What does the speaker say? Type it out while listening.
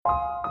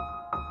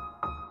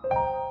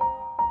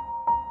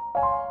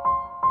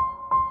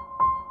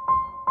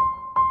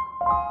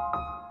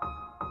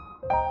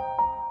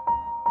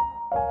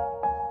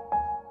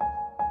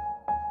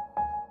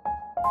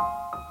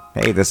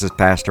Hey, this is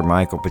Pastor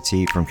Michael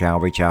Petit from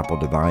Calvary Chapel,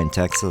 Divine,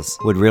 Texas.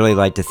 Would really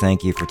like to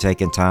thank you for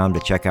taking time to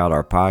check out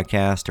our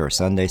podcast, our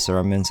Sunday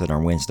sermons, and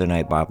our Wednesday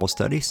night Bible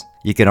studies.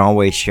 You can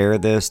always share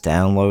this,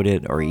 download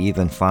it, or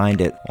even find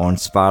it on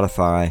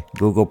Spotify,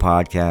 Google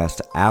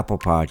Podcast, Apple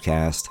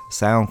Podcast,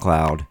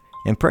 SoundCloud,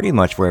 and pretty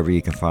much wherever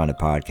you can find a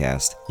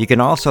podcast. You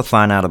can also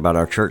find out about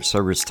our church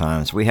service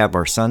times. We have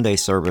our Sunday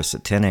service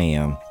at 10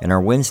 a.m. and our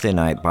Wednesday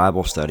night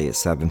Bible study at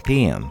 7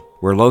 p.m.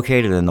 We're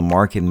located in the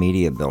Market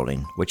Media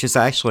Building, which is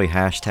actually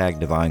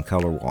 #Divine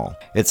Color Wall.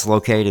 It's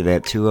located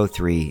at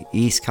 203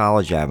 East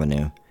College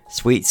Avenue,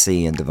 Suite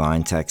C in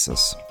Divine,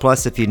 Texas.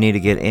 Plus, if you need to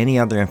get any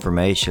other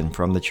information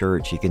from the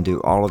church, you can do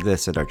all of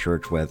this at our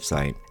church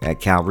website at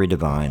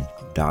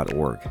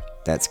calvarydivine.org.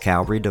 That's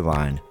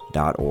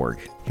calvarydivine.org.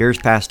 Here's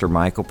Pastor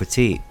Michael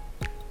Petit.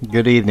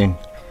 Good evening.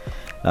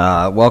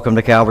 Welcome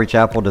to Calvary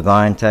Chapel,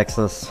 Divine,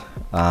 Texas.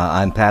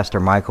 I'm Pastor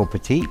Michael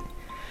Petit.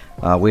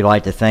 We'd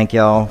like to thank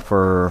y'all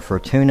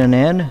for tuning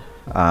in.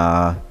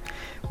 We're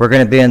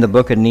going to be in the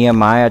book of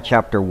Nehemiah,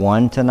 chapter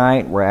 1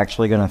 tonight. We're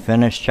actually going to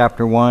finish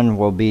chapter 1.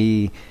 We'll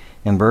be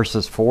in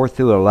verses 4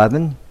 through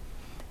 11.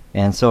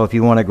 And so if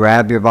you want to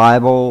grab your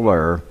Bible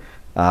or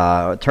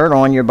turn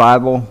on your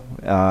Bible,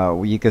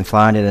 you can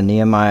find it in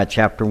Nehemiah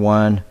chapter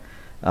 1.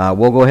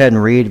 We'll go ahead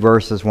and read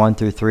verses 1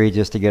 through 3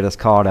 just to get us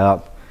caught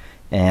up.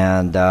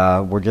 And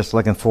we're just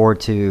looking forward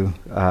to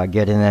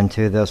getting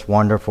into this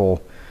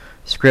wonderful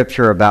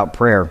scripture about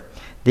prayer.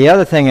 The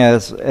other thing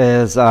is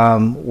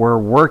we're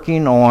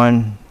working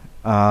on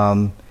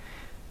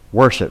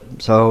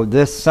worship. So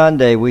this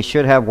Sunday we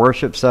should have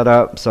worship set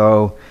up.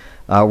 So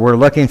we're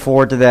looking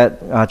forward to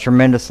that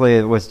tremendously.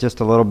 It was just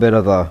a little bit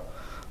of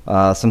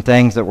some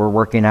things that we're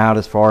working out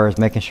as far as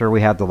making sure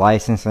we have the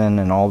licensing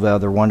and all the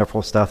other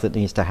wonderful stuff that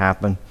needs to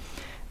happen,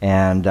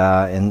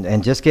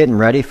 and just getting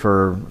ready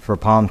for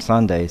Palm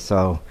Sunday.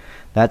 So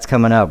that's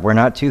coming up. We're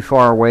not too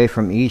far away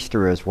from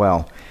Easter as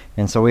well.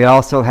 And so we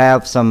also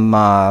have some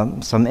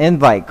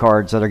invite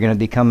cards that are going to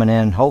be coming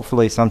in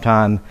hopefully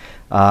sometime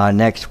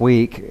next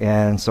week,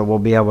 and so we'll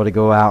be able to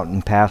go out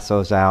and pass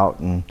those out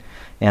and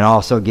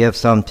also give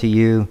some to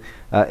you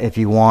if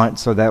you want,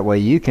 so that way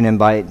you can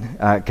invite,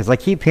 because I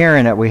keep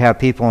hearing that we have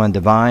people in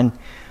Divine,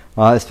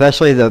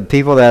 especially the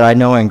people that I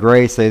know in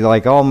Grace. They're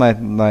like, oh,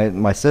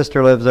 my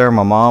sister lives there,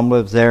 my mom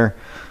lives there,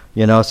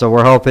 so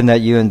we're hoping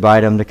that you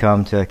invite them to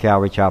come to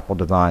Calvary Chapel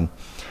Divine.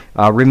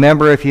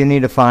 Remember, if you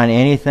need to find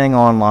anything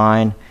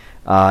online,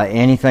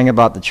 anything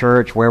about the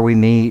church, where we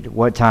meet,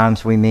 what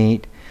times we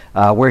meet,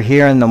 we're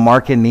here in the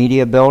Market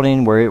Media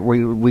Building where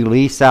we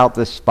lease out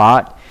this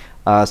spot.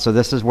 So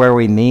this is where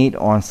we meet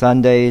on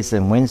Sundays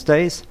and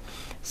Wednesdays.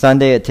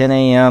 Sunday at 10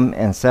 a.m.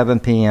 and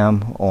 7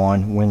 p.m.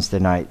 on Wednesday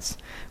nights.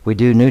 We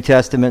do New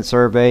Testament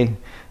survey,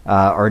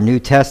 or New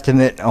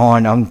Testament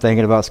on, I'm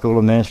thinking about School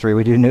of Ministry.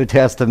 We do New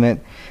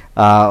Testament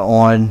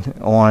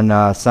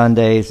on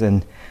Sundays,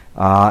 and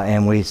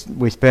we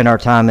spend our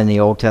time in the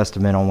Old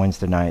Testament on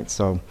Wednesday nights.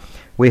 So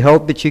we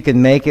hope that you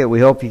can make it. We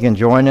hope you can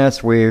join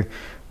us. We're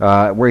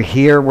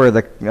here where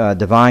the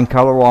Divine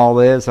Color Wall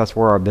is. That's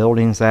where our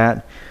building's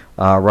at,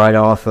 right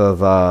off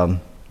of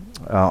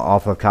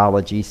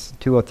College East,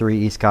 203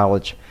 East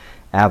College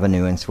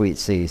Avenue in Suite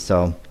C.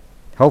 So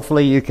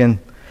hopefully you can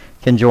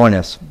join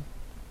us.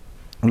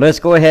 Let's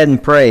go ahead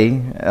and pray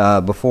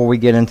before we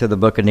get into the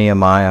book of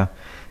Nehemiah,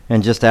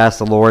 and just ask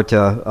the Lord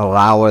to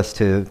allow us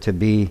to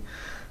be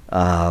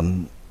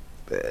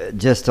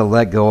just to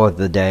let go of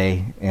the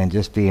day and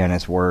just be in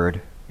His Word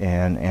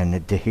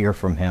and to hear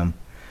from Him.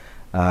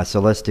 So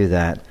let's do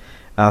that.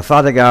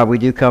 Father God, we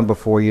do come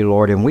before you,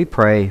 Lord, and we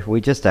pray.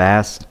 We just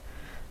ask,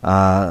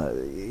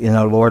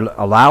 Lord,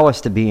 allow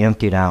us to be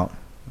emptied out.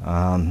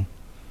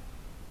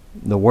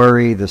 The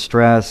worry, the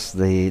stress,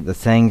 the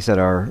things that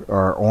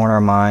are on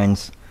our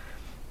minds,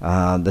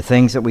 the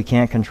things that we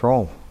can't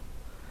control,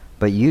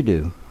 but you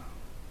do.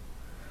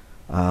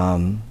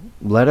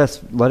 Let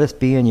us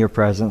be in your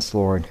presence,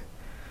 Lord,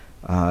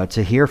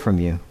 to hear from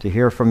you, to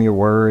hear from your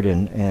word,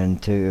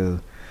 and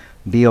to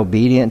be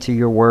obedient to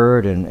your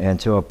word and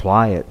to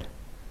apply it.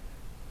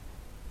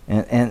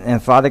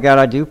 And Father God,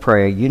 I do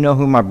pray. You know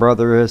who my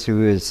brother is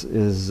who is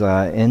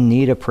in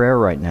need of prayer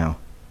right now.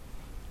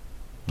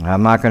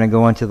 I'm not going to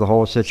go into the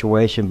whole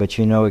situation, but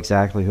you know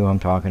exactly who I'm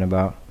talking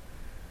about.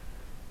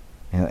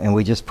 And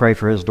we just pray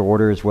for his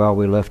daughter as well.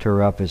 We lift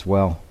her up as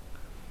well.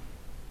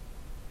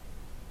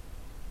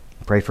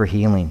 Pray for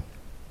healing.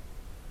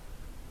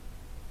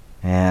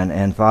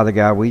 And Father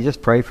God, we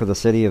just pray for the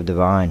city of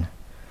Divine.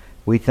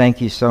 We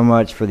thank you so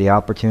much for the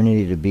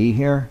opportunity to be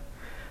here.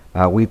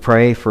 We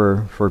pray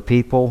for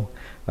people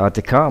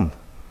to come.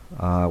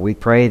 We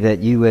pray that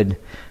you would,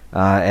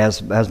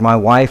 as my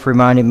wife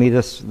reminded me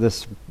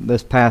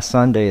this past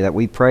Sunday, that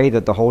we pray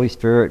that the Holy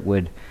Spirit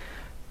would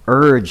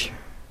urge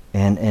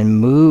and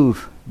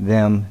move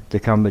them to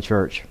come to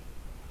church.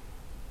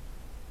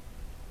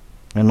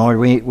 And Lord,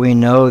 we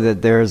know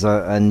that there's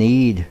a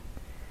need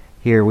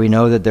here. We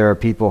know that there are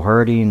people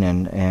hurting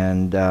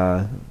and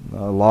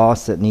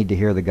lost that need to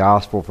hear the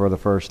gospel for the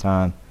first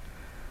time.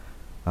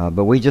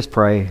 But we just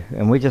pray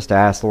and we just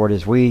ask, Lord,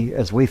 as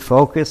we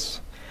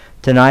focus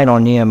tonight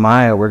on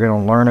Nehemiah, we're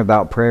going to learn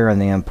about prayer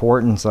and the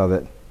importance of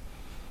it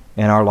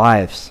in our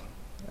lives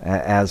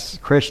as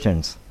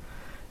Christians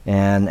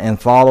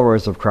and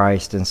followers of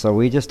Christ. And so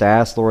we just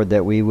ask, Lord,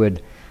 that we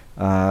would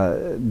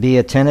be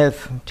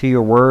attentive to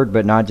your word,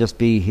 but not just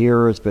be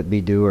hearers, but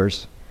be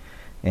doers.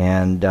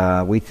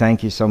 And we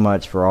thank you so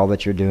much for all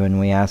that you're doing.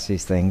 We ask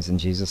these things in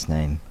Jesus'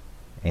 name.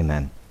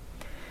 Amen.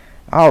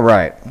 All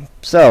right.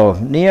 So,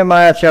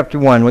 Nehemiah chapter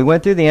 1. We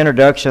went through the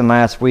introduction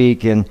last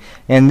week, and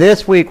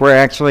this week we're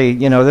actually,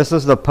 this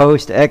is the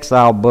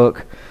post-exile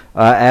book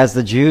as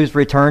the Jews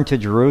return to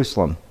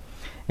Jerusalem.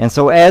 And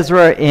so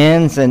Ezra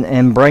ends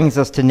and brings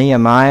us to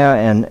Nehemiah,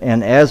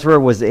 and Ezra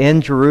was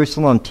in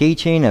Jerusalem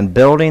teaching and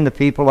building the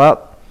people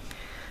up.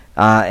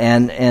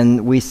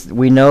 And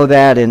we know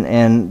that,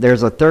 and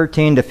there's a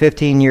 13 to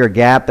 15 year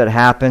gap that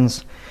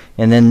happens,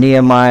 and then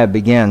Nehemiah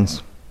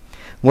begins.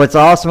 What's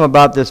awesome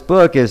about this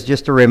book is,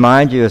 just to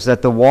remind you, is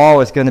that the wall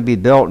is going to be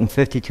built in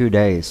 52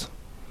 days.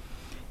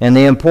 And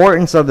the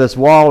importance of this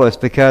wall is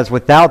because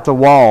without the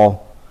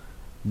wall,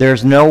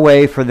 there's no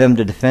way for them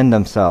to defend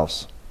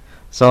themselves.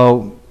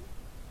 So,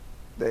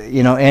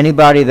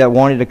 anybody that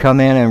wanted to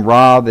come in and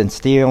rob and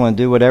steal and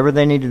do whatever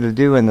they needed to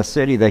do in the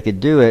city, they could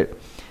do it,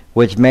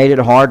 which made it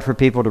hard for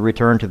people to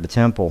return to the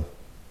temple.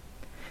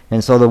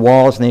 And so the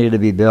walls needed to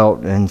be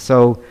built. And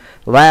so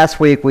last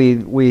week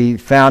we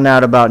found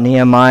out about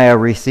Nehemiah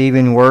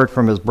receiving word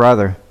from his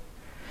brother.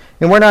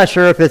 And we're not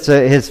sure if it's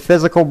his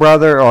physical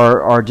brother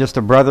or just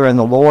a brother in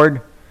the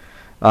Lord,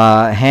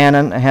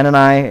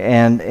 Hanani.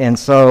 And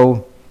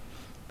so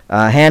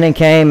Hanan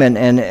came, and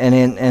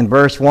in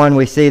verse 1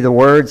 we see the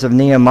words of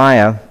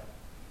Nehemiah.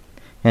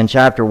 In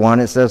chapter 1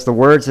 it says, the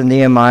words of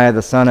Nehemiah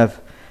the son of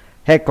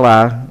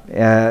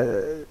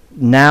Heklah.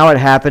 Now it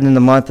happened in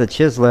the month of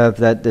Chislev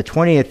that the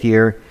 20th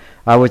year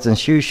I was in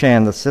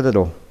Shushan the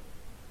citadel,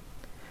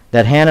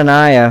 that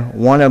Hananiah,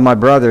 one of my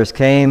brothers,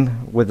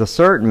 came with a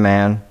certain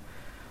man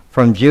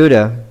from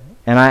Judah,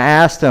 and I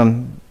asked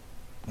him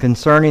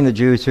concerning the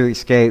Jews who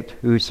escaped,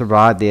 who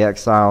survived the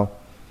exile,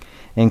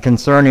 and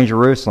concerning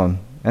Jerusalem.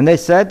 And they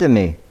said to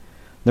me,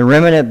 the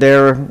remnant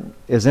there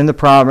is in the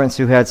province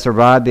who had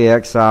survived the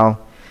exile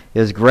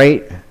is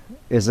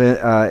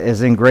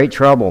in great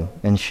trouble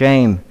and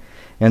shame,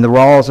 and the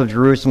walls of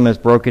Jerusalem is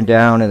broken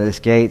down, and its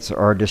gates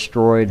are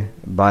destroyed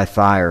by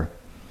fire.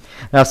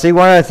 Now, see,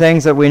 one of the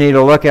things that we need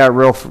to look at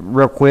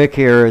real quick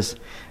here is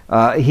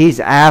he's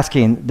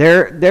asking.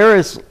 There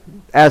is,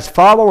 as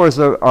followers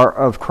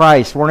of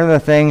Christ, one of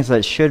the things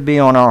that should be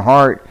on our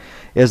heart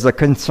is the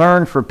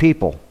concern for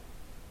people.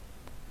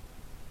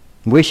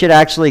 We should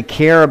actually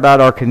care about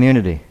our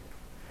community.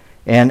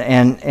 And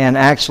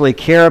actually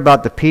care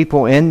about the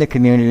people in the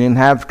community and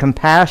have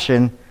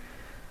compassion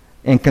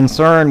and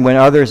concern when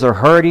others are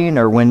hurting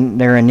or when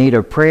they're in need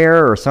of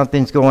prayer or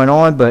something's going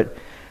on. But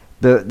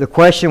the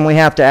question we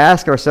have to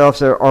ask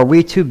ourselves are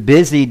we too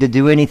busy to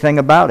do anything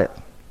about it?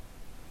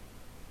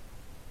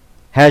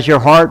 Has your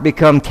heart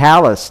become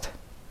calloused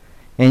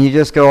and you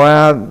just go,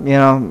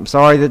 I'm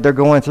sorry that they're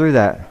going through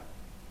that?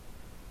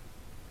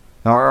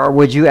 Or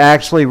would you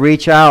actually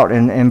reach out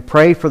and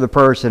pray for the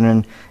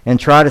person and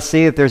try to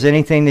see if there's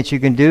anything that you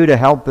can do to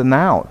help them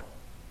out?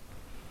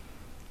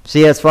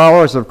 See, as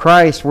followers of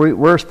Christ,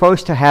 we're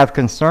supposed to have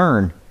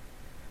concern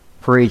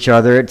for each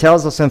other. It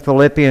tells us in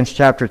Philippians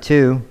chapter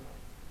 2.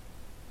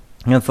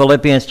 In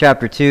Philippians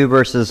chapter 2,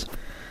 verses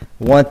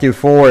 1 through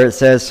 4, it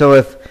says, so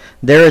if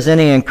there is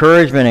any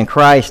encouragement in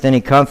Christ,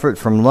 any comfort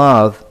from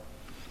love,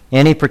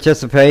 any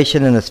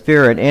participation in the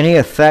Spirit, any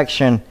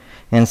affection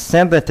and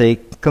sympathy,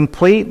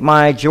 complete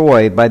my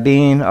joy by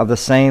being of the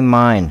same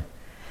mind,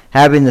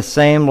 having the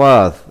same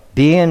love,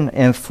 being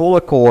in full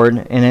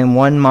accord and in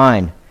one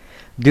mind.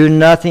 Do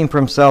nothing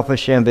from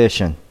selfish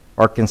ambition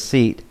or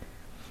conceit,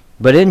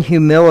 but in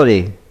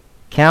humility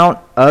count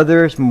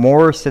others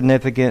more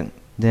significant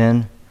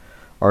than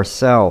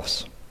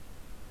ourselves.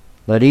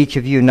 Let each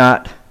of you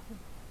look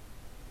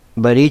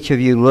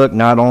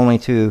not only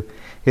to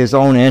his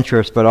own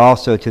interest, but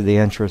also to the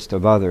interest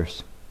of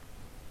others.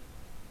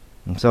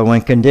 And so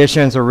when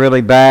conditions are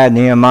really bad,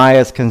 Nehemiah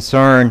is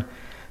concerned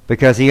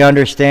because he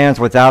understands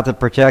without the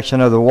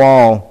protection of the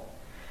wall,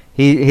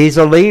 he's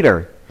a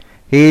leader.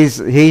 He's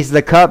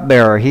the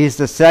cupbearer. He's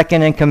the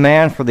second in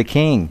command for the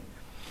king.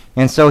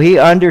 And so he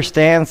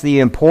understands the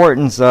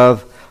importance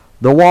of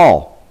the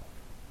wall.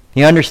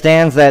 He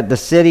understands that the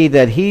city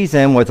that he's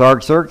in with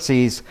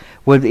Artaxerxes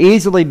would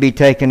easily be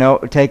taken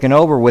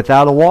over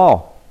without a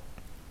wall.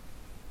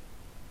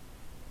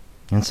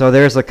 And so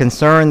there's a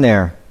concern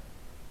there.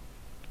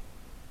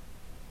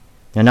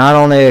 And not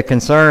only a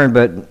concern,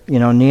 but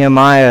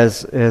Nehemiah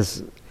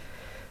is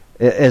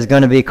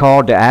going to be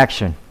called to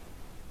action.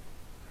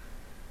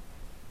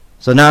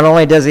 So not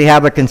only does he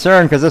have a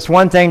concern, because it's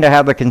one thing to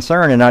have a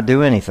concern and not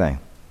do anything.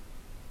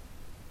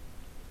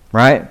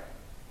 Right?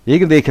 You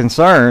can be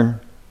concerned,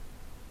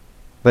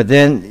 but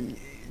then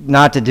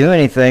not to do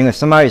anything. If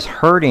somebody's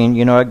hurting,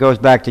 it goes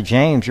back to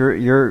James.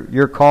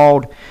 You're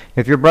called.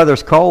 If your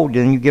brother's cold,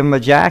 then you give him a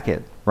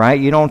jacket. right?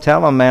 You don't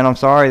tell them, man, I'm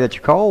sorry that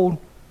you're cold.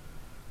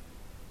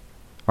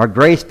 Or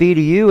grace be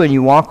to you, and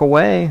you walk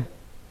away.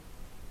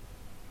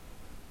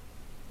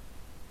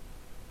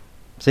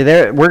 See,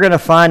 we're going to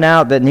find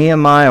out that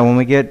Nehemiah, when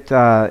we get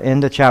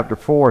into chapter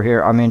 4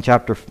 here,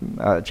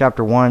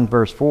 chapter 1,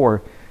 verse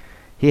 4,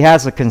 he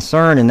has a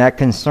concern, and that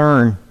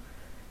concern,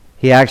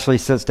 he actually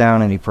sits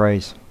down and he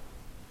prays.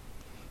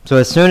 So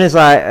as soon as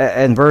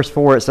in verse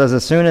 4, it says,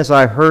 as soon as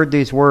I heard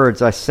these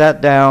words, I sat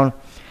down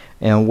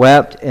and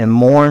wept and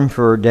mourned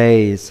for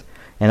days,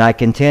 and I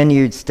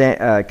continued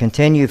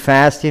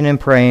fasting and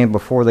praying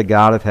before the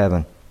God of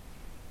heaven.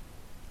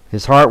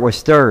 His heart was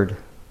stirred.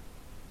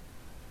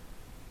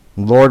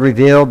 The Lord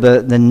revealed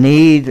the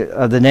need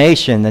of the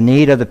nation, the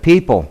need of the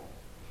people.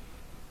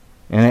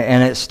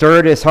 And it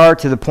stirred his heart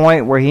to the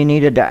point where he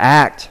needed to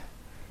act.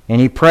 And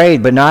he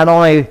prayed. But not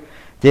only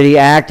did he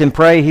act and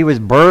pray, he was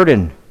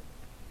burdened.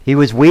 He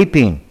was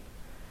weeping.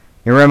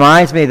 It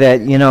reminds me that,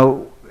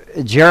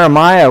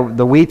 Jeremiah,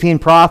 the weeping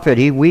prophet,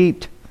 he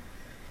wept.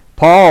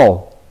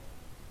 Paul,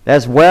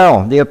 as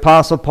well, the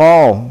Apostle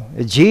Paul.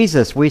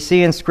 Jesus, we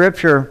see in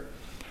Scripture,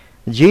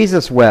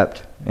 Jesus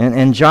wept.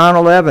 In John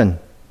 11,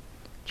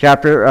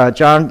 chapter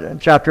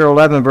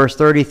 11, verse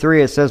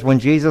 33, it says, when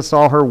Jesus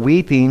saw her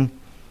weeping,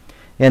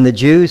 and the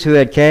Jews who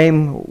had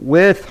came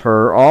with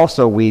her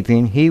also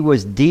weeping, he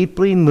was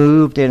deeply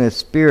moved in his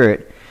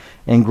spirit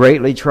and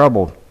greatly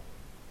troubled.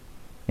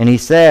 And he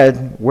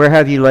said, where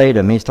have you laid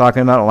him? He's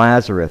talking about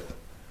Lazarus.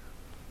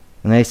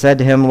 And they said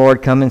to him,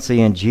 Lord, come and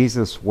see. And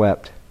Jesus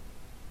wept.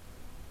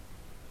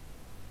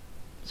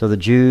 So the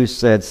Jews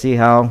said, see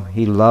how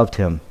he loved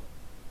him.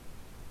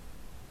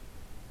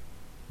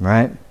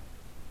 Right?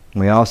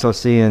 We also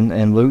see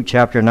in Luke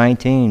chapter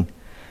 19,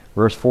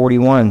 verse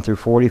 41 through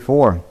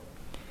 44,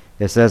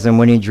 it says, and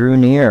when he drew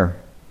near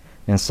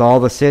and saw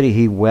the city,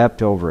 he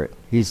wept over it.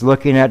 He's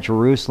looking at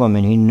Jerusalem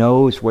and he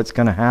knows what's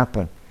going to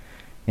happen.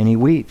 And he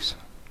weeps.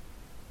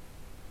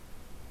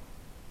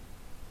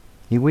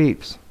 He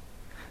weeps,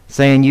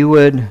 saying,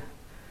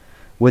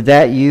 would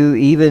that you,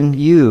 even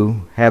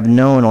you, have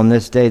known on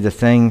this day the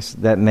things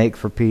that make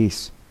for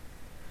peace.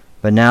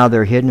 But now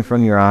they're hidden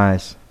from your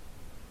eyes.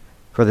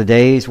 For the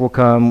days will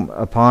come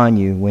upon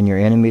you when your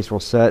enemies will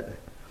set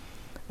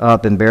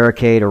up and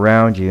barricade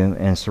around you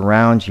and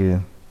surround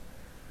you,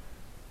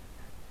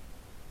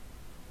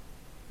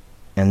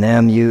 and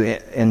hem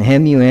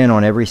you in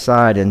on every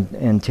side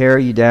and tear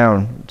you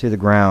down to the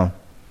ground,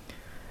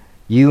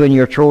 you and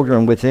your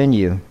children within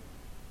you,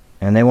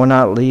 and they will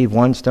not leave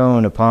one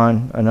stone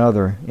upon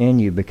another in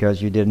you,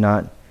 because you did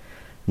not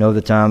know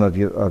the time of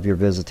your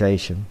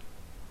visitation.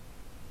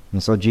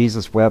 And so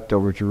Jesus wept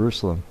over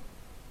Jerusalem.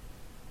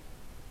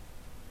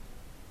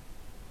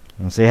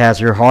 And see, has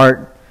your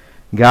heart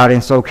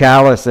gotten so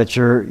callous that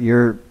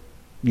you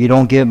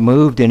don't get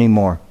moved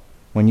anymore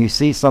when you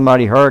see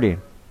somebody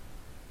hurting?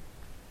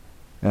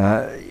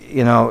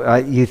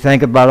 You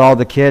think about all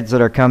the kids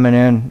that are coming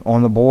in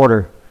on the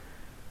border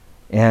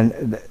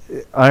and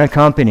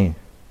unaccompanied.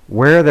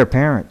 Where are their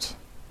parents?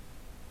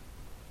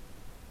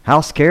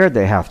 How scared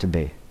they have to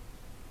be.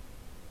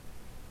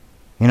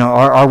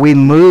 Are we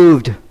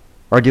moved,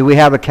 or do we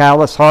have a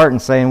callous heart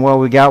and saying, well,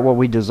 we got what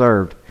we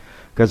deserved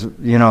because,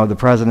 the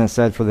president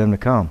said for them to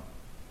come?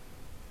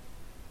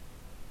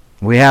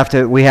 We have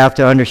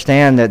to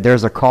understand that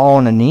there's a call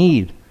and a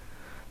need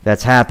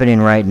that's happening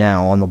right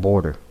now on the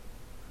border.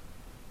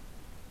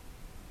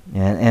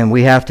 And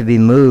we have to be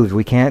moved.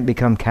 We can't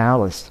become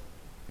callous.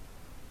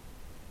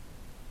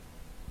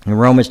 In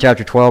Romans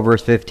chapter 12,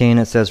 verse 15,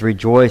 it says,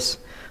 rejoice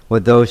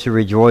with those who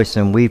rejoice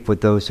and weep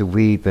with those who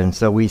weep. And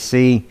so we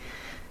see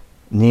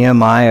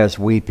Nehemiah is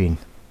weeping.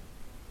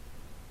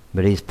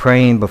 But he's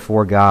praying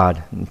before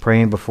God, and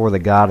praying before the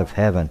God of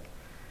heaven.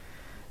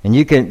 And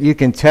you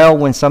can tell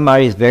when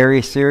somebody is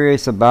very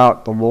serious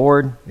about the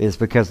Lord is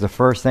because the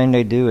first thing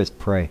they do is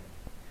pray.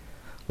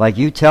 Like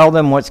you tell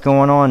them what's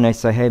going on, and they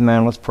say, hey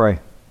man, let's pray.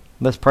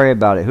 Let's pray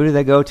about it. Who do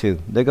they go to?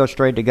 They go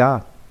straight to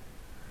God.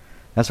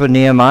 That's what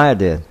Nehemiah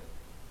did.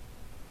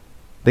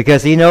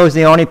 Because he knows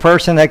the only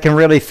person that can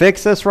really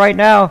fix this right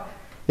now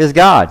is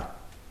God.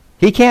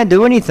 He can't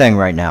do anything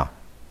right now.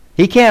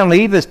 He can't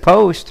leave his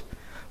post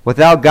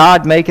without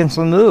God making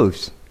some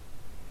moves.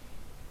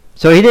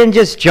 So he didn't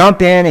just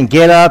jump in and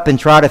get up and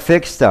try to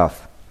fix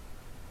stuff.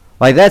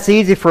 Like that's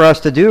easy for us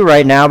to do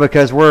right now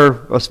because we're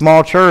a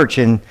small church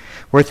and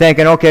we're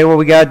thinking, okay, well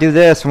we got to do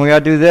this and we got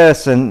to do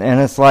this. And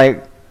it's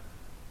like,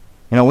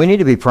 we need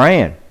to be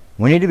praying.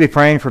 We need to be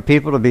praying for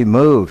people to be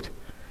moved.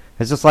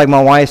 It's just like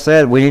my wife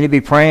said, we need to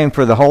be praying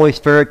for the Holy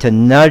Spirit to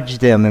nudge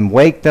them and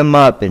wake them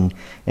up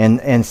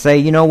and say,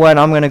 you know what,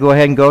 I'm going to go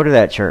ahead and go to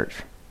that church.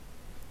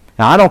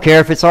 Now, I don't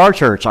care if it's our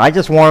church. I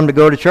just want them to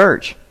go to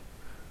church,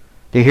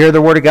 to hear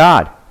the Word of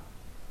God.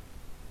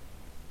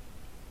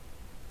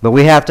 But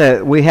we have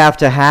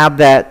to have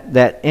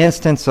that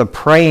instance of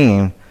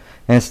praying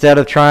instead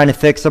of trying to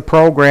fix a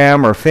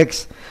program or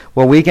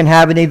we can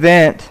have an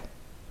event.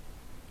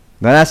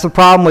 But that's the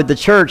problem with the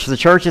church. The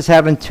church is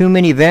having too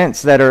many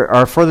events that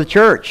are for the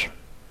church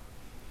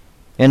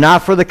and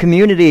not for the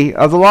community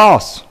of the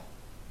lost.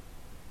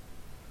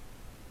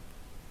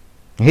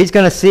 He's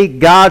going to seek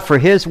God for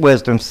his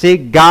wisdom,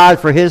 seek God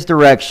for his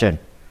direction.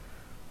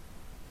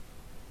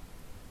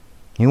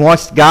 He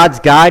wants God's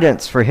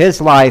guidance for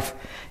his life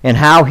and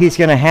how he's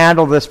going to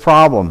handle this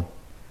problem.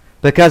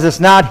 Because it's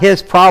not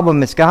his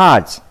problem, it's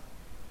God's.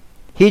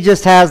 He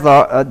just has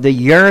the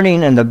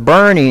yearning and the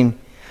burning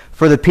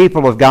for the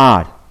people of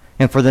God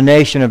and for the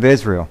nation of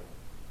Israel.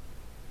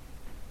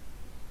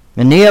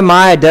 And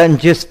Nehemiah doesn't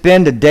just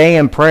spend a day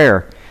in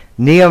prayer.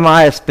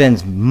 Nehemiah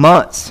spends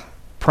months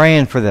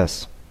praying for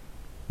this.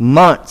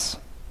 Months.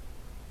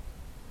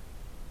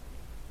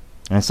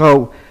 And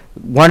so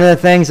one of the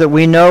things that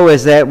we know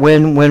is that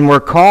when we're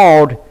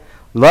called,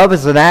 love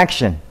is an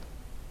action.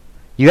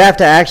 You have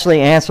to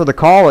actually answer the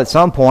call at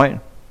some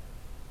point.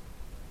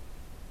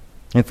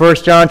 In 1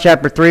 John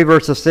chapter 3,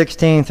 verses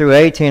 16 through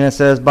 18, it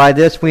says, "By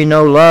this we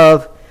know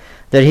love,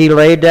 that he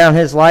laid down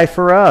his life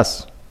for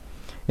us.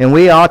 And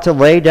we ought to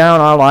lay down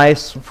our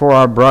lives for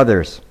our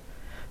brothers.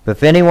 But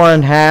if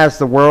anyone has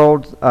the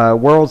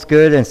world's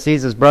good and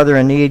sees his brother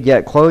in need,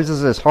 yet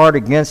closes his heart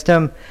against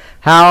him,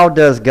 how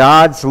does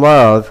God's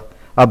love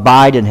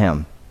abide in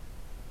him?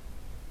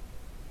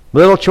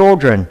 Little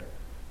children,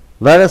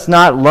 let us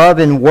not love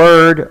in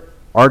word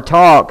or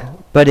talk,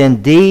 but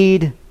in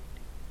deed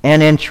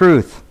and in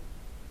truth."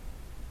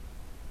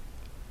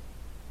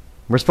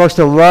 We're supposed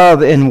to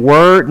love in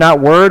word,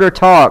 not word or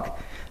talk,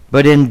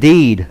 but in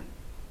deed,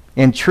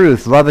 in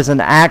truth. Love is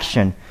an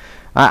action.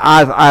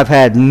 I've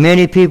had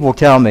many people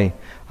tell me,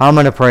 "I'm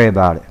going to pray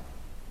about it,"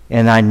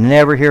 and I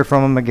never hear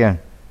from them again.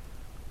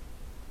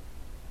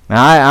 And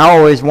I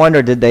always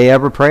wonder, did they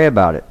ever pray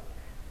about it?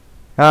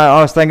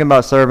 I was thinking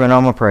about serving,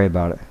 I'm going to pray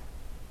about it.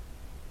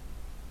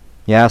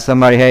 Yeah,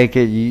 somebody, hey,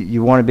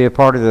 you want to be a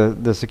part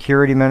of the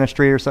security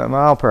ministry or something?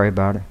 I'll pray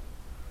about it.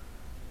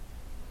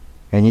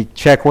 And you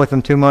check with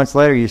them 2 months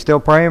later, you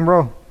still praying,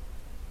 bro?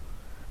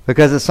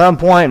 Because at some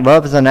point,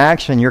 love is an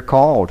action, you're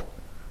called.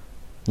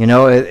 You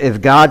know,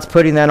 if God's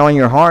putting that on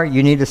your heart,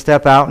 you need to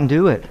step out and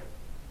do it.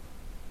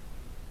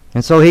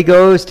 And so he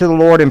goes to the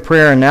Lord in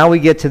prayer, and now we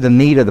get to the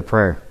meat of the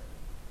prayer.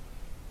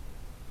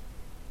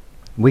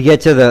 We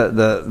get to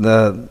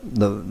the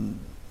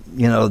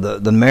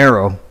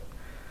marrow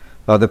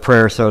of the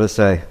prayer, so to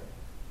say.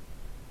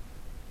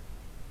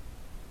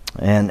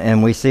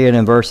 And we see it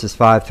in verses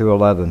 5 through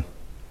 11.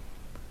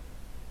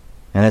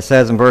 And it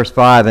says in verse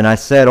 5, "And I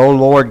said, O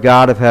Lord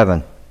God of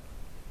heaven,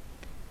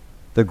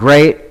 the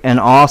great and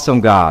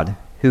awesome God,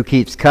 who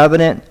keeps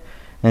covenant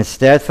and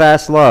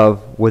steadfast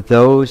love with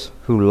those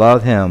who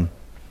love him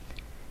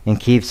and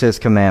keeps his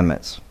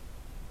commandments."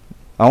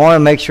 I want to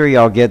make sure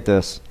y'all get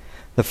this.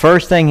 The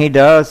first thing he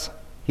does,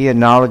 he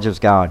acknowledges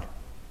God.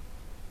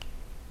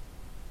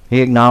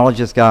 He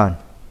acknowledges God.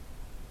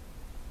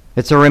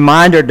 It's a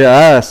reminder to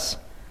us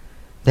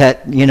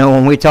that,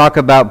 when we talk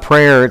about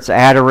prayer, it's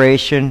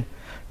adoration,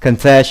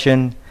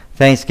 confession,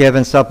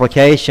 thanksgiving,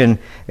 supplication.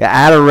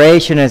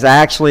 Adoration is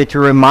actually to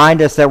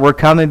remind us that we're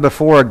coming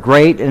before a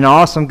great and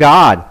awesome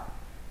God,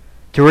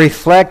 to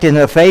reflect in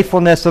the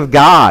faithfulness of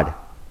God.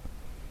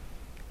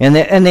 And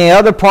the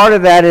other part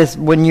of that is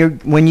when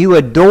you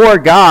adore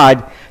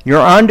God,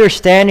 you're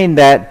understanding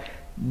that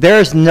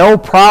there's no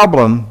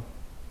problem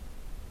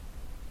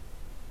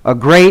a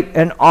great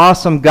and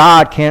awesome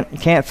God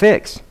can't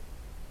fix.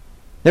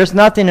 There's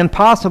nothing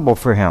impossible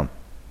for him.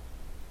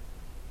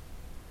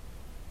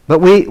 But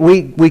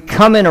we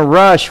come in a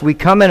rush, we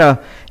come in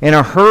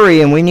a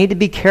hurry, and we need to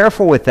be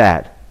careful with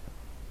that.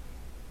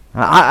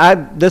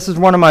 This is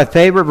one of my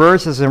favorite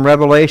verses in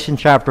Revelation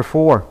chapter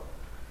 4,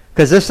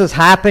 because this is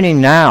happening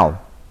now.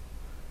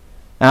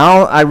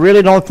 Now, I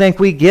really don't think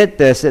we get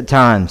this at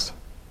times.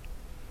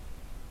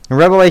 In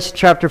Revelation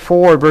chapter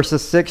 4,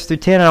 verses 6 through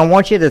 10, and I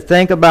want you to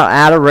think about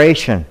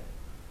adoration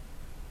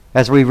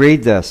as we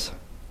read this.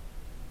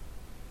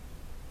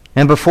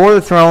 "And before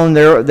the throne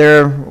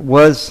there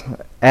was,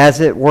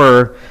 as it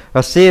were,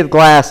 a sea of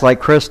glass like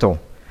crystal.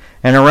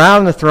 And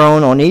around the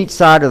throne, on each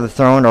side of the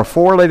throne, are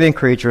 4 living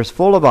creatures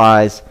full of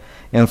eyes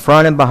in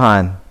front and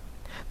behind.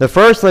 The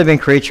first living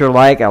creature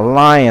like a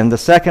lion, the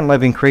second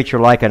living creature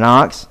like an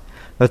ox,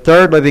 the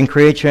third living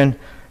creature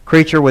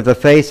with the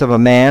face of a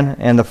man,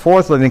 and the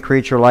fourth living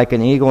creature like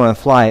an eagle in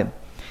flight.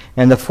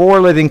 And the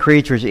 4 living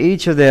creatures,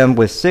 each of them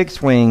with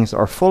 6 wings,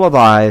 are full of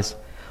eyes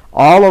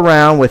all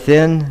around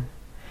within,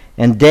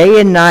 and day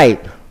and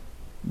night,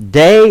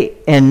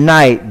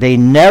 they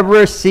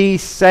never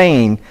cease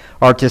saying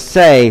or to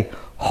say,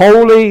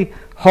 Holy,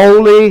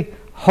 holy,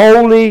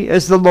 holy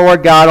is the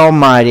Lord God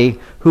Almighty,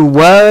 who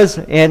was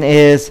and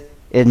is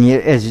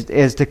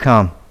to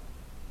come."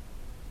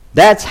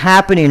 That's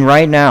happening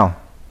right now.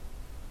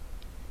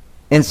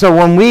 And so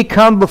when we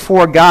come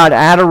before God,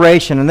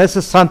 adoration, and this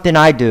is something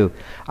I do,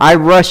 I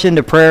rush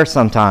into prayer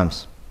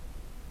sometimes.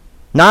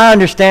 Now I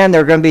understand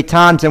there are going to be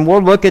times, and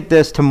we'll look at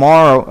this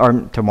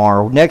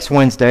next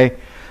Wednesday.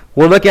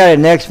 We'll look at it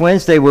next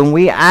Wednesday when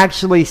we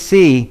actually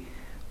see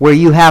where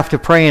you have to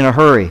pray in a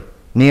hurry.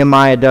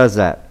 Nehemiah does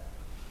that.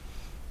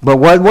 But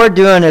what we're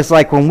doing is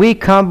like when we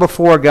come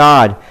before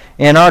God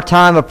in our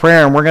time of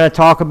prayer, and we're going to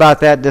talk about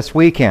that this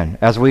weekend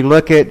as we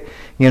look at,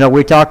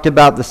 We talked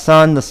about the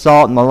sun, the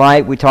salt, and the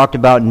light. We talked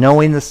about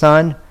knowing the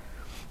sun.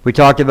 We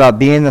talked about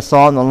being the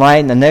salt and the light.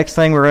 And the next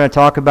thing we're going to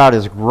talk about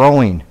is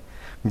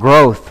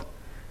growth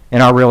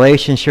in our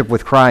relationship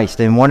with Christ.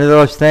 And one of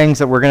those things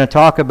that we're going to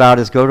talk about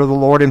is go to the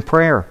Lord in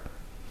prayer.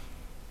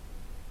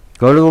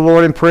 Go to the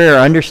Lord in prayer,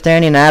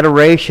 understanding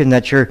adoration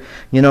that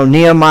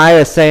Nehemiah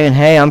is saying,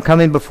 hey, I'm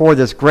coming before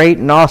this great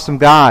and awesome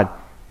God,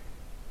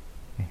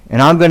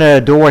 and I'm going to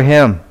adore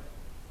Him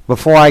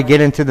before I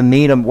get into the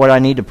meat of what I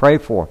need to pray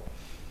for.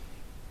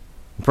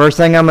 The first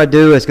thing I'm going to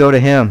do is go to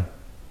Him.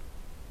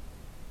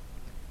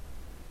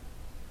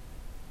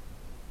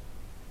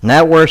 And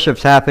that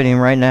worship's happening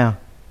right now.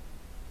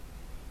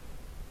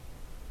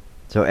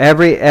 So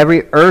every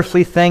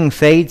earthly thing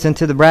fades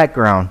into the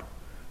background,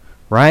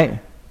 right?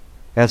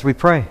 As we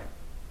pray.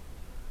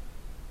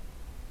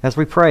 As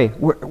we pray.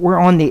 We're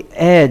on the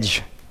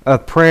edge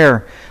of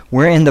prayer.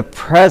 We're in the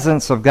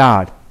presence of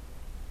God.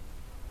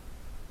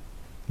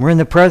 We're in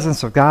the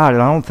presence of God,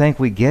 and I don't think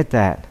we get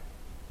that.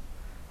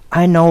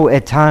 I know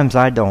at times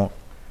I don't.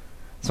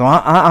 So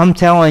I'm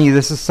telling you,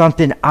 this is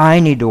something I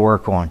need to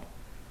work on.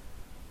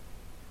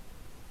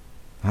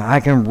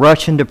 I can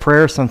rush into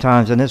prayer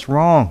sometimes, and it's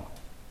wrong.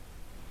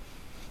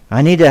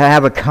 I need to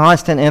have a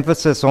constant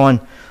emphasis on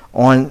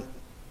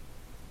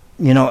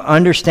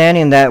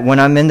understanding that when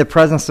I'm in the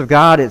presence of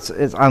God,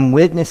 I'm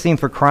witnessing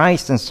for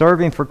Christ and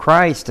serving for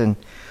Christ, and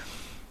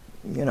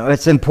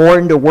it's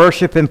important to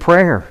worship in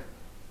prayer.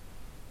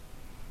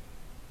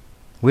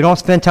 We don't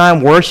spend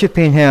time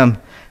worshiping Him,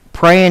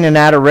 praying in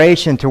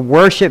adoration. To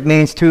worship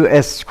means to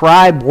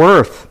ascribe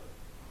worth.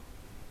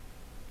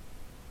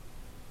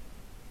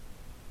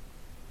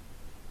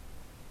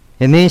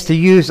 It means to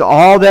use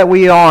all that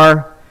we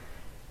are.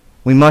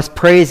 We must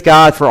praise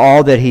God for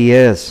all that He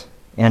is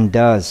and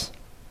does.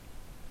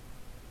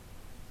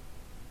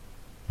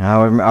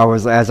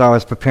 As I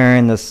was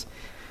preparing this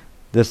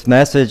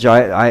message,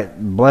 I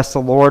bless the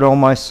Lord, oh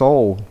my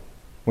soul,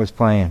 was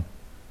playing.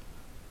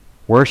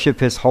 Worship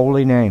His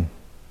holy name.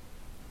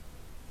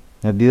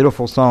 A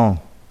beautiful song.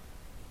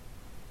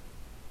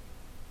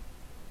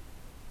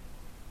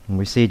 And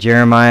we see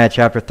Jeremiah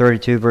chapter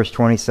 32, verse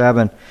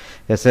 27.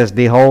 It says,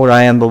 behold,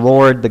 I am the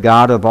Lord, the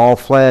God of all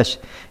flesh.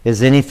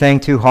 Is anything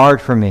too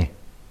hard for me?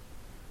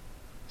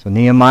 So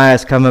Nehemiah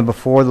is coming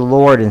before the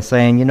Lord and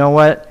saying, you know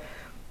what?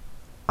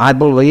 I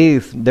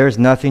believe there's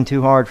nothing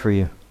too hard for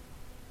you.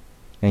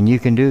 And you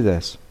can do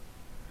this.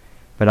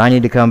 But I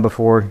need to come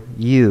before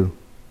you,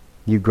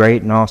 you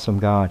great and awesome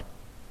God.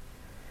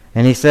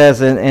 And he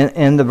says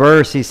in the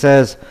verse, he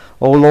says,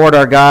 O Lord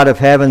our God of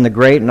heaven, the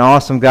great and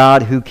awesome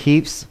God who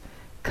keeps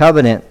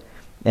covenant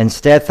and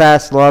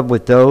steadfast love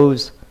with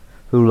those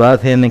who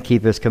love Him and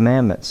keep His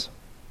commandments.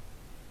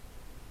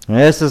 And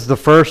this is the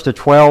first of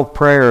 12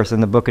 prayers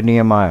in the book of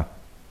Nehemiah.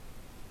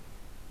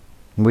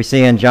 We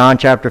see in John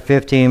chapter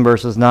 15,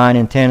 verses 9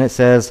 and 10, it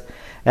says,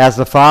 as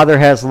the Father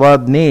has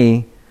loved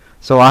me,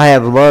 so I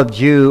have loved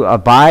you.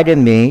 Abide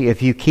in me.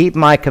 If you keep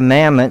my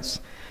commandments,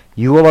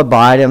 you will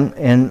abide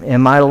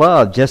in my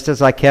love, just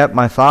as I kept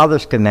my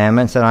Father's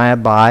commandments, and I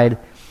abide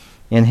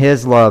in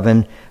His love.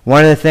 And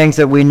one of the things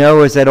that we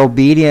know is that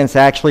obedience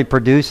actually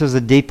produces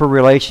a deeper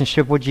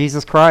relationship with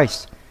Jesus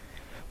Christ.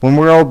 When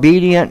we're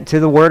obedient to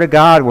the Word of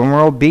God, when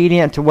we're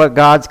obedient to what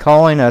God's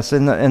calling us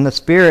in the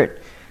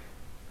Spirit,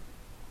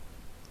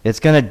 it's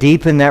going to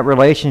deepen that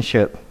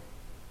relationship.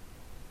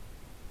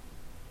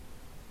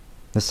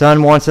 The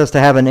Son wants us to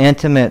have an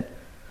intimate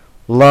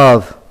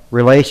love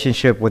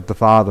relationship with the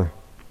Father.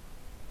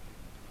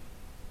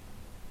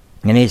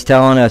 And He's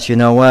telling us, you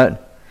know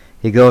what?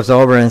 He goes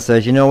over and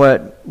says, you know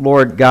what?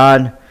 Lord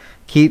God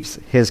keeps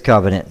His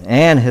covenant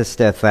and His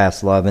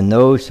steadfast love, and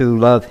those who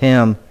love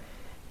Him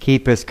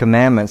keep His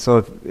commandments.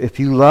 So if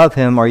you love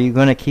Him, are you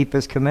going to keep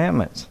His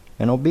commandments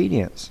and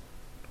obedience?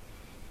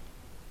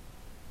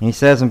 And he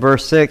says in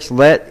verse 6,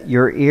 let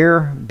your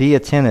ear be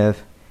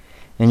attentive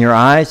and your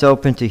eyes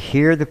open to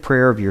hear the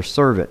prayer of your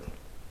servant,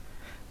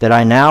 that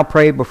I now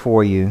pray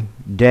before you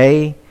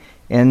day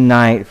and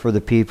night for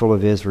the people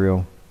of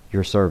Israel,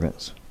 your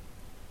servants.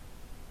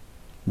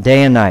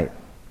 Day and night.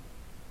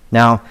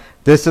 Now,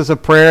 this is a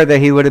prayer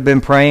that he would have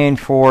been praying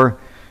for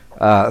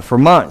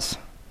months.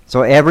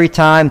 So every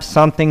time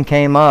something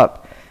came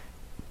up,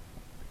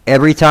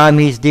 every time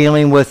he's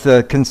dealing with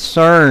the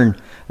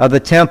concern of the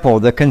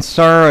temple, the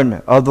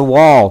concern of the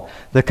wall,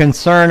 the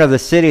concern of the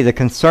city, the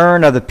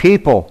concern of the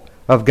people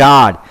of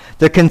God,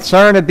 the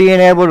concern of being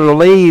able to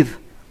leave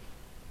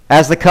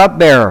as the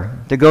cupbearer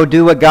to go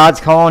do what God's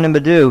calling him to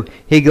do,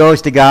 he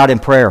goes to God in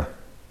prayer.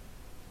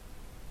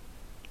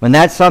 And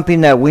that's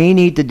something that we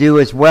need to do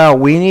as well.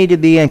 We need to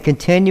be in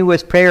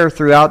continuous prayer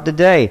throughout the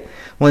day.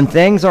 When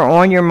things are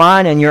on your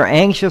mind and you're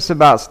anxious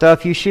about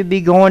stuff, you should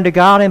be going to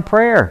God in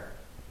prayer.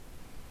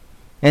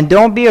 And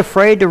don't be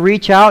afraid to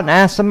reach out and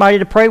ask somebody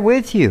to pray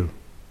with you.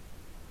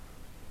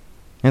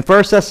 In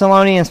 1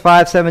 Thessalonians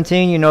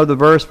 5:17, you know the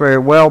verse very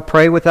well,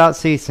 pray without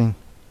ceasing.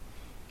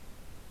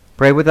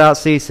 Pray without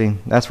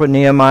ceasing. That's what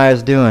Nehemiah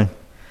is doing.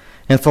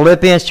 In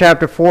Philippians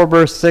chapter 4,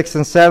 verse 6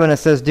 and 7, it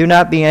says, do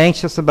not be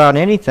anxious about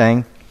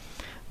anything,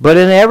 But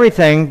in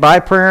everything, by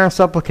prayer and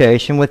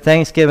supplication, with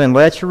thanksgiving,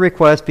 let your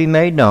requests be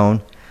made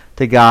known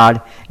to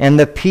God, and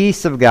the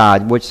peace of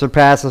God, which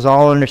surpasses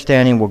all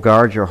understanding, will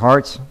guard your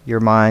hearts, your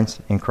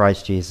minds, in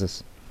Christ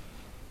Jesus.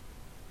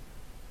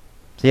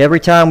 See, every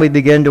time we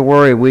begin to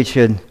worry, we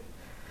should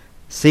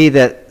see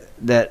that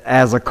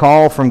as a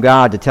call from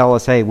God to tell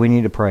us, hey, we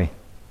need to pray.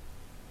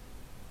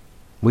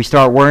 We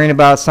start worrying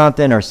about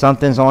something, or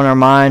something's on our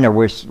mind, or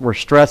we're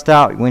stressed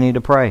out, we need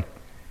to pray.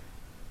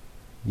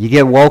 You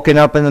get woken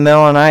up in the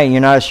middle of the night and you're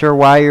not sure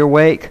why you're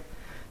awake,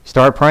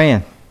 start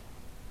praying.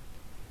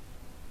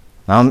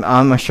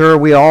 I'm sure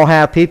we all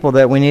have people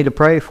that we need to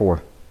pray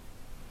for.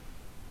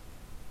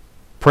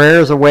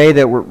 Prayer is a way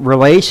that we're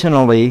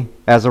relationally,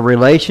 as a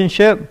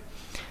relationship,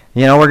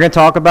 we're going to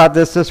talk about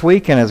this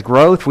weekend as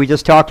growth. We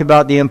just talked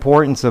about the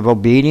importance of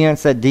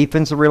obedience that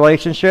deepens the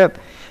relationship.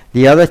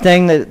 The other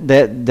thing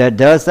that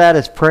does that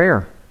is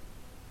prayer.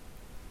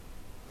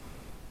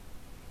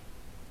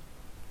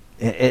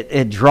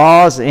 It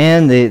draws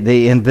in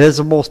the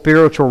invisible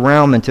spiritual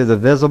realm into the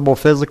visible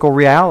physical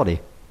reality.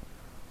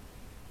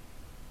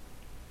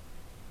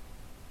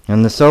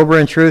 And the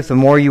sobering truth, the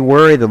more you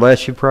worry, the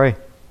less you pray.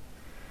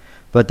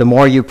 But the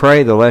more you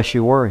pray, the less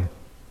you worry.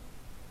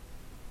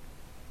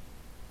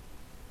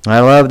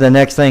 I love the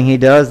next thing he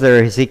does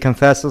there is he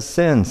confesses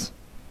sins.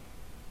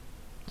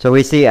 So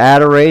we see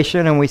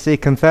adoration and we see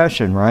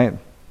confession, right?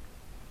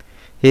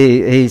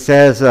 He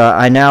says,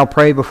 I now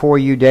pray before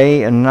you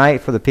day and night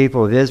for the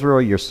people of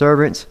Israel, your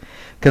servants,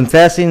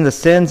 confessing the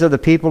sins of the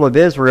people of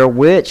Israel,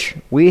 which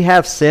we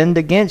have sinned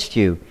against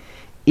you.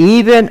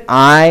 Even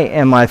I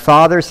and my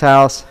father's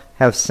house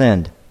have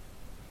sinned.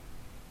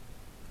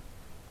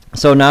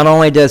 So not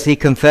only does he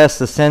confess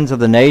the sins of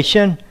the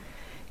nation,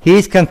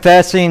 he's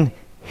confessing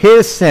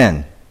his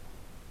sin.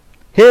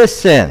 His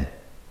sin.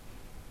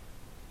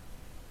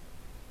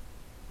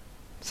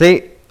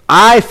 See,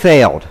 I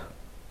failed.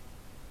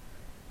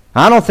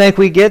 I don't think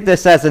we get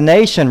this as a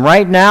nation.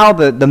 Right now,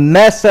 the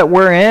mess that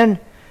we're in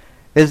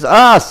is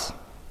us.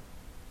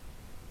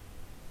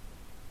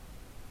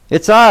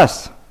 It's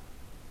us.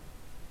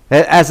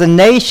 As a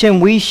nation,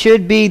 we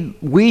should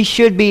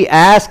be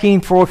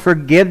asking for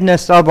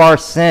forgiveness of our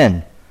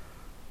sin.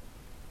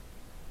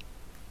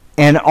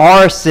 And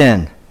our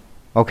sin.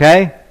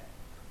 Okay?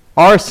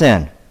 Our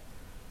sin.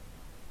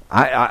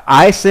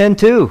 I sin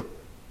too.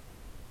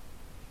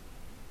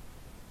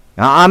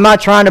 Now, I'm not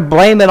trying to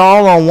blame it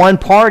all on one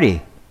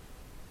party.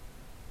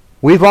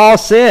 We've all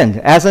sinned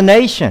as a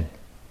nation.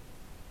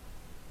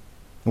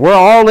 We're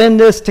all in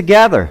this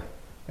together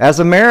as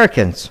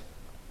Americans.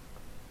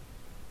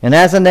 And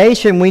as a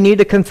nation, we need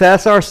to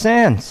confess our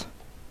sins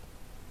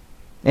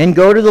and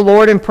go to the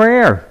Lord in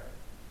prayer.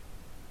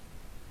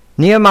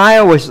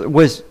 Nehemiah was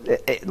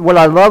what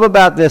I love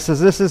about this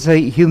is a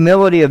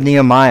humility of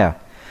Nehemiah.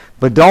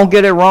 But don't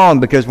get it wrong,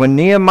 because when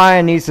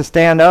Nehemiah needs to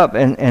stand up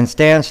and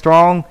stand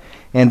strong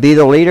and be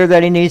the leader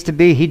that he needs to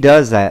be, he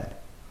does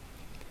that.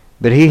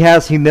 But he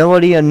has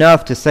humility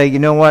enough to say, you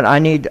know what,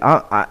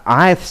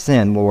 I've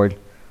sinned, Lord.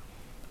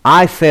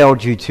 I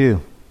failed you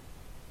too.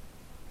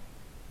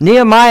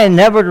 Nehemiah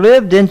never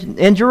lived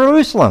in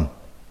Jerusalem.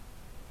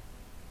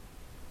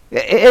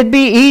 It'd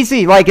be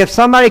easy, like if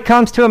somebody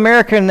comes to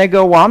America and they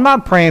go, well, I'm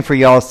not praying for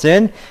y'all's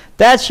sin.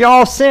 That's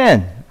y'all's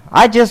sin.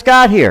 I just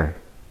got here.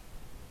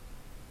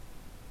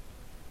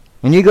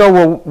 And you go,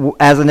 well,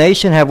 as a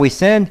nation, have we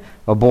sinned?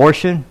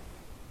 Abortion.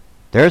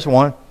 There's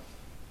one.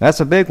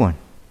 That's a big one.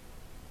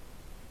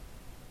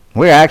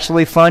 We're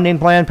actually funding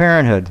Planned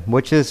Parenthood,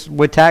 which is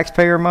with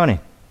taxpayer money.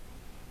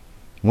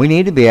 We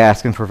need to be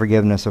asking for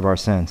forgiveness of our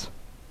sins.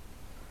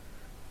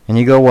 And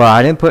you go, well,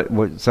 I didn't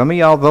put... some of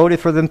y'all voted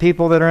for them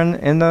people that are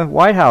in the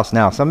White House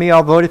now. Some of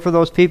y'all voted for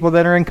those people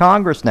that are in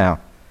Congress now.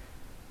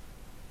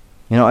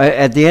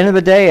 At the end of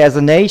the day, as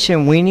a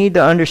nation, we need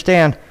to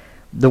understand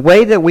the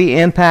way that we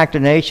impact a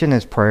nation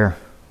is prayer.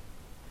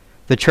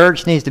 The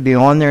church needs to be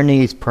on their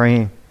knees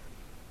praying.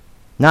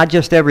 Not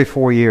just every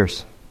 4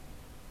 years.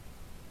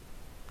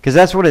 Because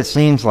that's what it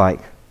seems like.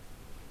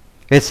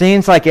 It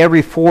seems like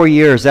every 4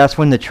 years, that's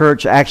when the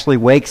church actually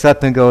wakes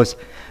up and goes,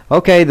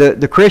 okay,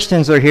 the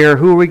Christians are here.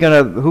 Who are we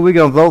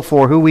gonna vote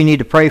for? Who we need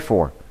to pray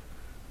for?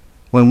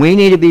 When we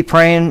need to be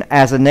praying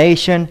as a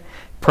nation,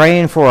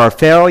 praying for our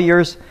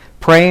failures,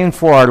 praying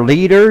for our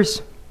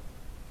leaders.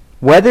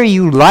 Whether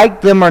you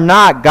like them or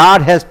not,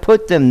 God has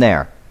put them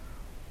there.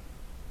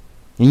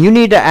 And you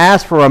need to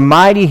ask for a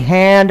mighty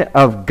hand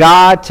of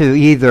God to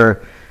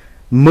either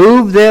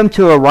move them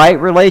to a right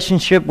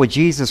relationship with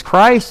Jesus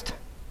Christ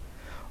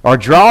or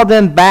draw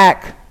them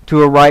back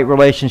to a right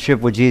relationship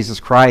with Jesus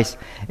Christ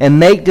and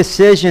make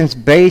decisions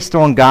based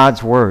on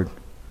God's Word.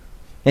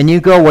 And you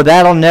go, well,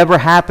 that'll never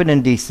happen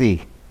in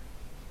D.C.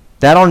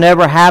 That'll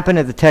never happen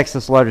at the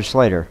Texas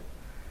legislature.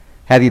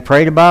 Have you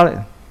prayed about it?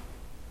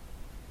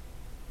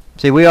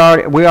 See, we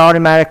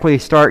automatically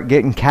start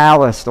getting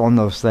calloused on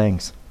those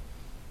things.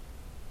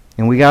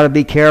 And we got to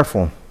be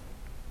careful.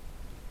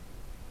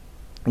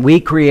 We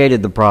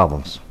created the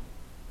problems.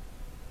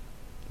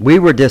 We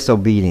were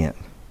disobedient.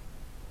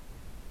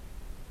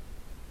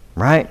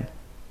 Right?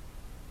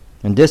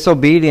 And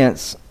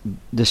disobedience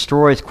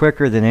destroys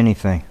quicker than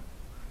anything.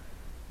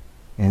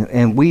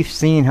 And we've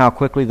seen how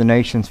quickly the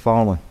nation's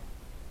fallen.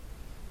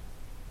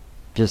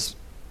 Just,